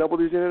hope he gets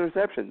double-digit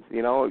interceptions.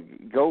 You know,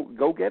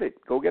 go get it.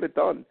 Go get it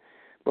done.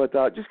 But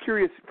just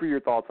curious for your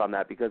thoughts on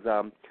that, because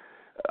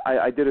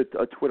I did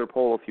a Twitter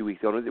poll a few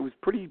weeks ago, and it was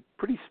pretty.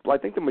 I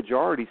think the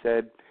majority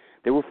said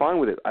they were fine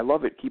with it. I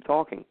love it. Keep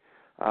talking.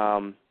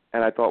 And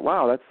I thought,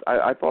 wow,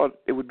 I thought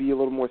it would be a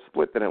little more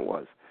split than it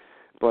was.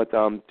 But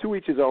to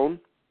each his own.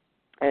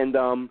 And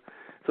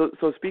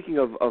so speaking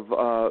of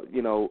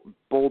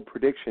bold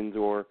predictions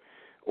or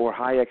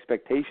high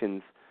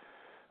expectations.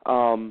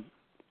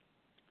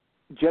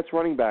 Jets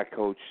running back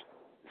coach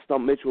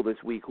Stump Mitchell this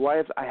week, who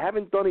I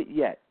haven't done it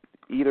yet,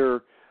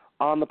 either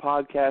on the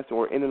podcast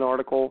or in an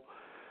article,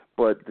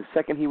 but the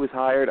second he was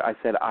hired, I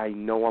said, I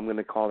know I'm going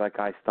to call that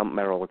guy Stump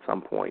Merrill at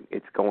some point.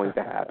 It's going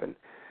to happen.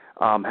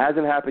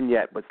 Hasn't happened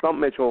yet, but Stump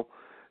Mitchell,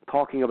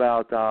 talking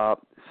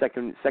about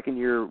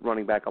second-year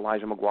running back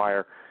Elijah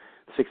McGuire,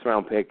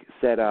 sixth-round pick,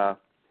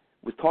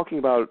 was talking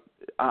about,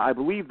 I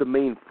believe the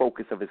main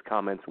focus of his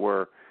comments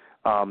were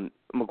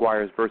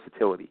McGuire's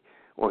versatility,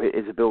 or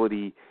his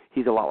ability.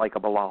 He's a lot like a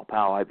Bilal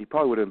Powell. He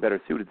probably would have been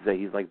better suited to say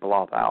he's like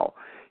Bilal Powell.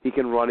 He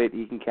can run it,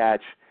 he can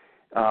catch,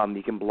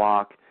 he can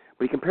block.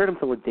 But he compared him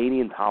to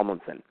LaDainian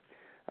Tomlinson.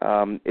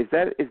 Is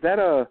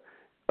that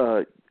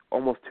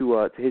almost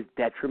to his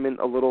detriment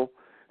a little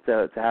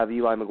to have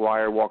Eli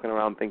McGuire walking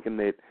around thinking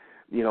that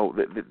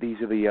that these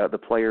are the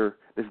player.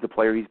 This is the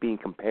player he's being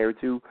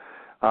compared to.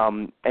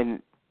 And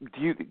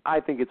I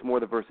think it's more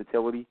the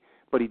versatility.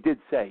 But he did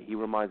say he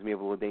reminds me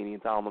of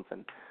LaDainian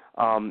Tomlinson.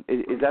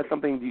 Is that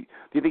something? Do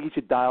you think he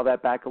should dial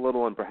that back a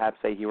little and perhaps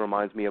say he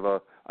reminds me of a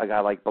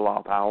guy like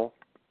Bilal Powell?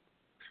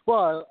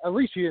 Well, at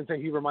least he didn't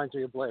say he reminds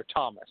me of Blair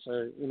Thomas.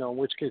 In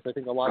which case I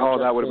think a lot of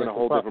that would have been a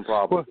whole different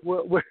problem.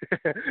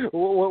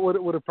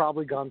 Would have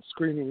probably gone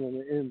screaming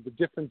in the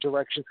different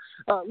direction.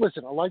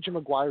 Listen, Elijah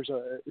McGuire's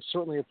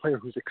certainly a player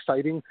who's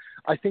exciting.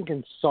 I think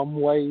in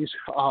some ways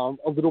a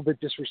little bit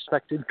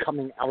disrespected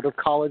coming out of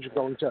college,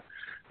 going to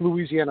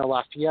Louisiana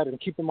Lafayette. And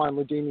keep in mind,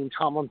 LaDainian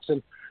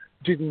Tomlinson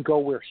didn't go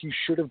where he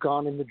should have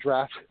gone in the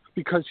draft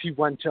because he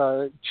went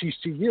to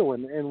TCU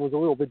and was a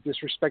little bit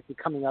disrespected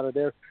coming out of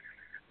there,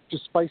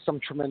 despite some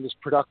tremendous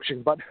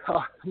production. But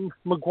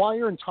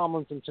McGuire and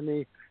Tomlinson, to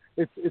me,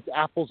 it's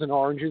apples and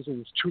oranges,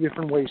 and it's two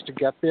different ways to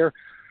get there.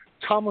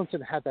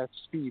 Tomlinson had that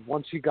speed.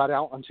 Once he got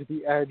out onto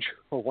the edge,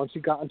 or once he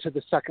got into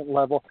the second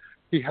level,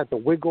 he had the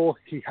wiggle,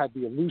 he had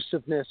the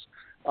elusiveness.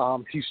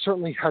 He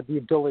certainly had the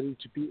ability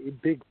to be a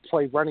big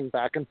play running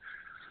back. And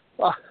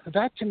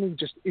that, to me,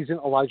 just isn't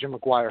Elijah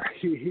McGuire.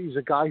 He's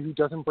a guy who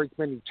doesn't break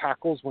many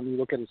tackles when you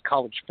look at his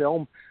college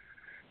film.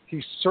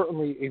 He's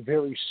certainly a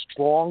very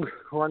strong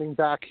running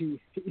back.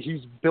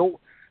 He's built,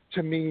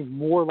 to me,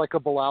 more like a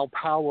Bilal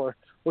Powell,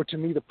 or to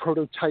me, the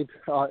prototype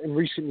in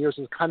recent years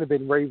has kind of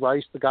been Ray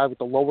Rice, the guy with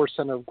the lower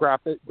center of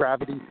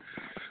gravity,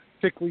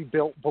 thickly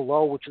built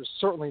below, which was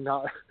certainly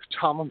not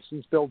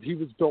Tomlinson's build. He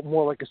was built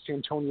more like a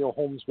Santonio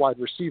Holmes wide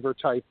receiver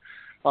type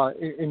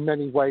in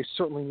many ways,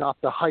 certainly not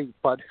the height,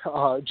 but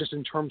just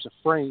in terms of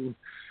frame.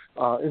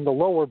 In the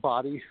lower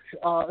body.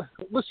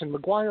 Listen,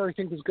 McGuire, I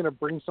think, is going to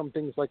bring some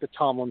things like a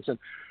Tomlinson.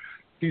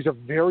 He's a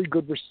very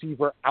good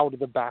receiver out of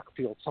the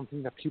backfield,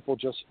 something that people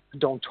just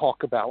don't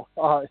talk about.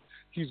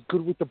 He's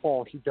good with the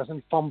ball. He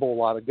doesn't fumble a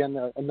lot.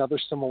 Again, another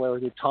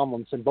similarity to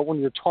Tomlinson. But when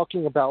you're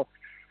talking about,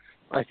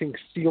 I think,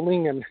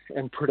 ceiling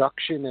and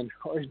production and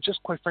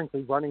just, quite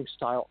frankly, running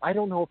style, I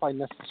don't know if I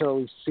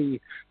necessarily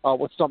see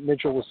what Stump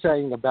Mitchell was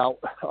saying about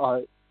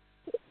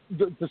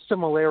the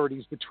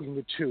similarities between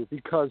the two,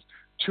 because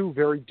two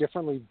very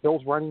differently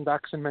built running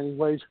backs in many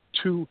ways,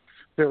 two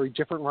very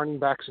different running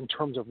backs in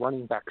terms of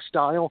running back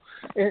style,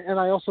 and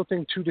I also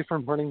think two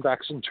different running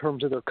backs in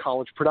terms of their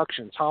college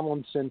production.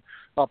 Tomlinson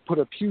put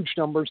up huge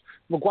numbers.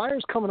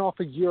 McGuire's coming off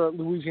a year at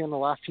Louisiana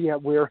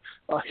Lafayette where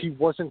he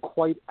wasn't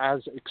quite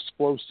as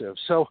explosive.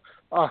 So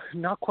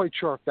not quite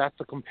sure if that's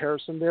a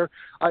comparison there.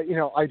 I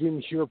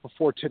didn't hear it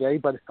before today,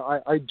 but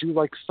I do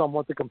like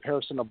somewhat the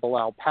comparison of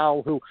Bilal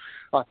Powell, who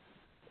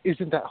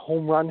isn't that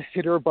home run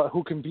hitter, but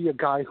who can be a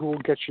guy who will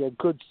get you a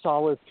good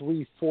solid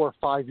 3, 4,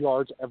 5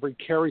 yards every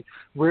carry.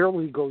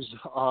 Rarely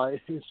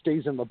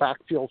stays in the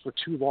backfield for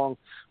too long,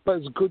 but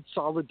is good,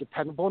 solid,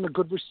 dependable, and a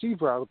good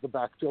receiver out of the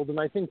backfield. And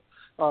I think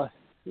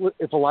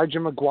if Elijah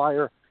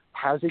McGuire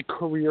has a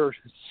career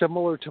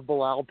similar to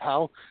Bilal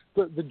Powell,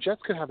 the Jets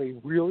could have a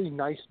really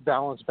nice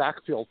balanced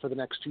backfield for the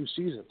next 2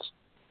 seasons.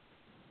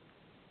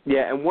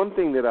 Yeah, and one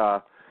thing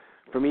that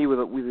for me with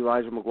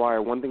Elijah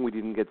McGuire, one thing we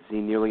didn't get to see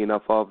nearly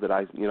enough of that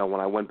when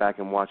I went back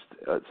and watched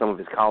some of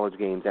his college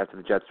games after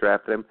the Jets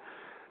drafted him,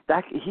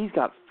 that he's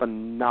got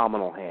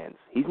phenomenal hands.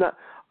 He's not.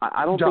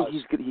 I don't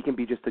think he can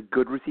be just a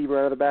good receiver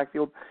out of the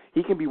backfield.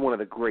 He can be one of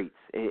the greats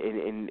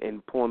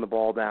in pulling the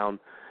ball down,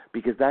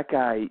 because that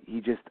guy,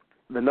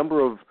 the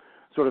number of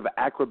sort of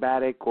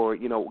acrobatic or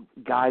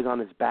guys on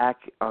his back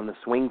on the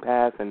swing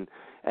pass and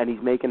he's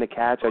making the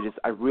catch.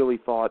 I really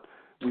thought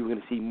we were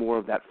going to see more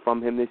of that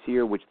from him this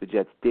year, which the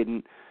Jets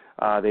didn't.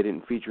 They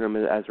didn't feature him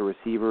as a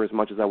receiver as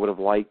much as I would have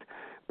liked.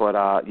 But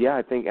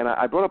I think, and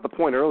I brought up a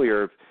point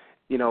earlier,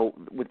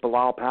 with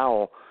Bilal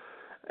Powell.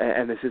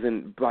 And this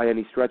isn't by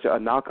any stretch a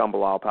knock on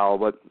Bilal Powell,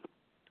 but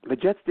the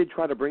Jets did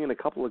try to bring in a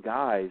couple of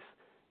guys,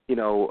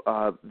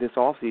 this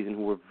offseason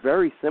who were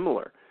very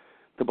similar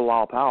to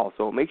Bilal Powell.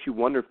 So it makes you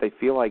wonder if they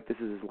feel like this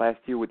is his last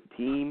year with the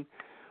team,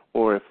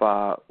 or if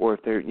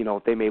they're,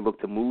 if they may look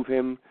to move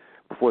him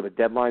before the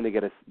deadline to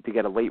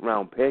get a late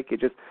round pick. I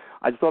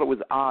just thought it was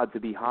odd to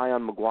be high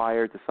on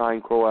McGuire, to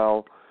sign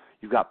Crowell.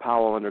 You've got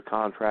Powell under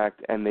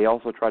contract, and they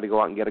also tried to go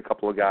out and get a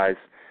couple of guys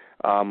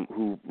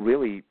who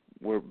really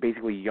were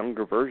basically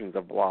younger versions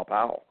of Bilal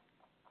Powell.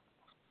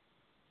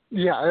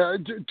 Yeah,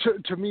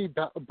 to me,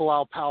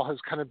 Bilal Powell has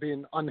kind of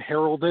been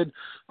unheralded.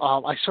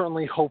 I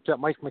certainly hope that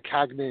Mike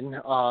Maccagnan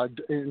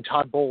and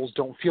Todd Bowles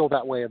don't feel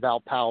that way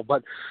about Powell.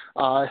 But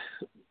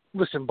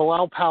listen,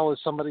 Bilal Powell is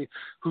somebody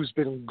who's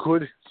been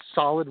good,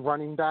 solid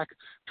running back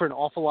for an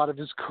awful lot of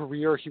his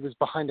career. He was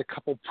behind a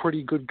couple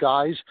pretty good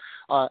guys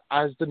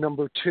as the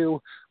number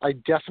 2. I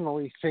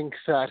definitely think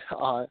that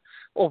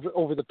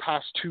over the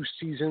past 2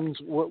 seasons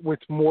with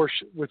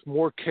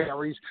more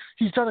carries,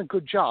 he's done a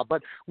good job.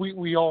 But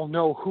we all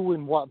know who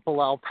and what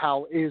Bilal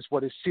Powell is,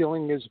 what his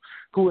ceiling is,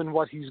 who and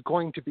what he's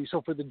going to be.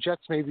 So for the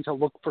Jets maybe to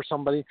look for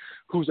somebody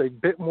who's a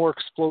bit more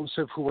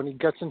explosive, who when he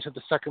gets into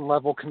the second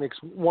level can make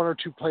 1 or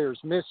 2 players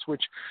miss,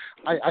 which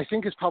I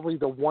think is probably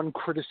the one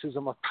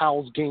criticism of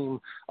Powell's game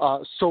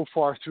so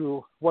far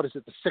through,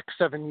 the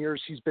 6-7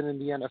 years he's been in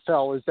the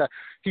NFL, is that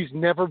he's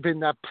never been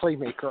that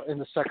playmaker in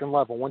the second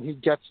level. When he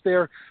gets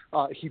there,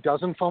 he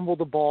doesn't fumble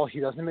the ball, he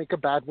doesn't make a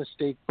bad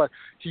mistake, but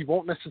he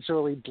won't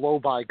necessarily blow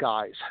by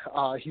guys.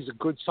 He's a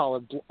good,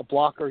 solid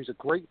blocker. He's a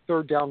great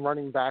third down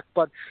running back,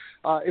 but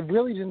it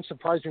really didn't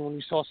surprise me when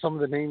you saw some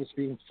of the names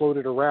being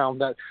floated around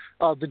that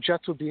the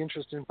Jets would be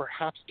interested in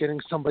perhaps getting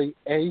somebody,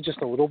 A,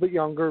 just a little bit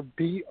younger,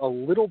 B, a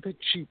little bit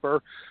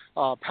cheaper.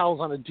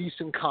 Powell's on a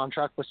decent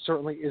contract, but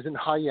certainly isn't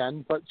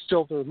high-end, but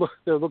still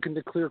they're looking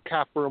to clear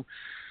cap room,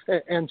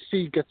 and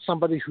C, get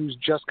somebody who's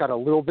just got a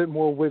little bit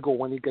more wiggle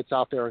when he gets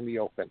out there in the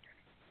open.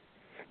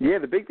 Yeah,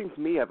 the big thing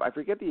for me, I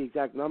forget the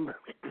exact number.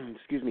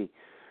 Excuse me.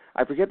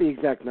 I forget the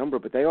exact number,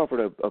 but they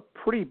offered a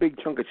pretty big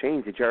chunk of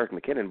change to Jerick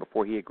McKinnon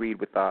before he agreed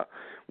with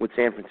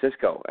San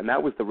Francisco, and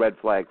that was the red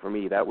flag for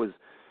me. That was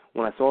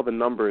when I saw the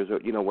numbers,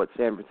 what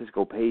San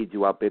Francisco paid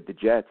to outbid the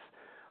Jets.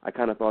 I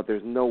kind of thought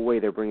there's no way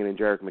they're bringing in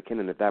Jerick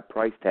McKinnon at that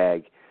price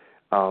tag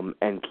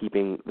and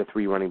keeping the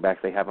 3 running backs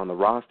they have on the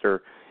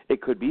roster.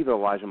 It could be that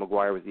Elijah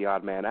McGuire was the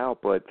odd man out,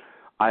 but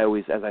I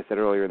always, as I said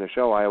earlier in the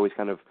show,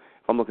 if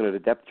I'm looking at a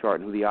depth chart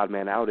and who the odd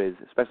man out is,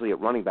 especially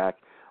at running back,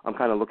 I'm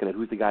kind of looking at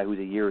who's the guy who's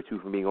a year or 2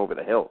 from being over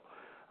the hill.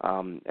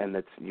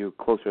 And you're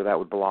closer to that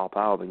with Bilal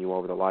Powell than you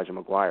are with Elijah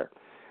McGuire.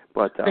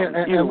 But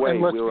either way,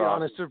 and let's be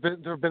honest, there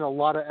have been a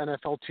lot of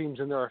NFL teams,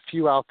 and there are a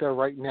few out there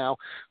right now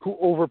who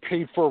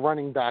overpaid for a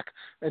running back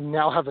and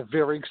now have a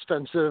very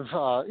expensive,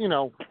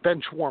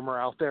 bench warmer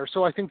out there.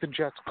 So I think the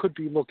Jets could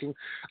be looking.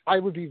 I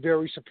would be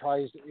very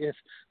surprised if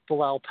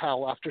Bilal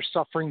Powell, after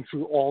suffering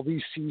through all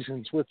these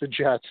seasons with the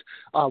Jets,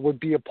 would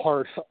be a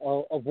part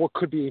of what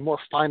could be a more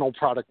final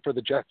product for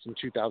the Jets in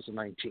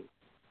 2019.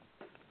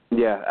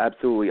 Yeah,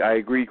 absolutely. I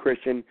agree,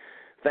 Kristian.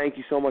 Thank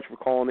you so much for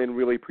calling in.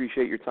 Really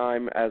appreciate your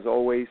time, as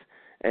always,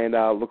 and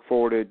look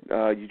forward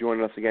to you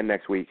joining us again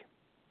next week.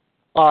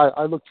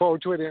 I look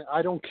forward to it, and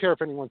I don't care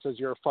if anyone says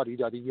you're a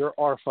fuddy-duddy. You're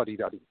our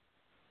fuddy-duddy.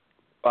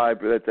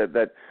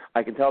 That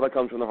I can tell that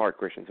comes from the heart,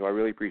 Kristian, so I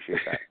really appreciate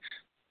that.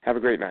 Have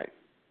a great night.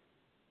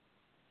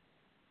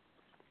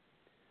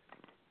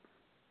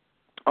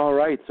 All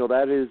right, so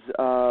that is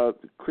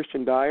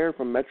Kristian Dyer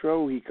from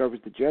Metro. He covers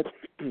the Jets.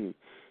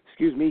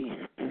 Excuse me.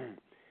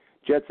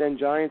 Jets and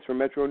Giants from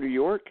Metro New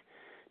York.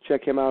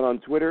 Check him out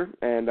on Twitter,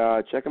 and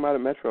check him out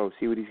at Metro.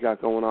 See what he's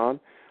got going on.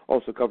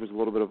 Also covers a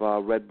little bit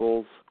of Red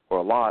Bulls, or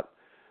a lot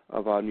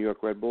of New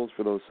York Red Bulls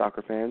for those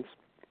soccer fans.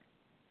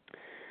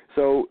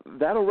 So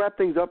that'll wrap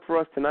things up for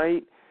us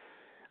tonight.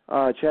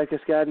 Chad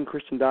Cascadden,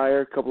 Kristian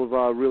Dyer, a couple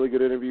of really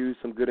good interviews,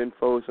 some good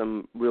info,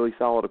 some really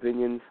solid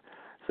opinions.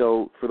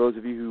 So for those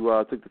of you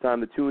who took the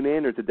time to tune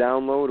in or to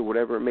download or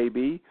whatever it may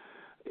be,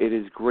 it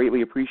is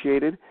greatly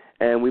appreciated,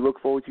 and we look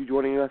forward to you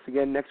joining us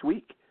again next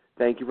week.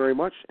 Thank you very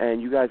much,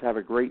 and you guys have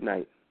a great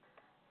night.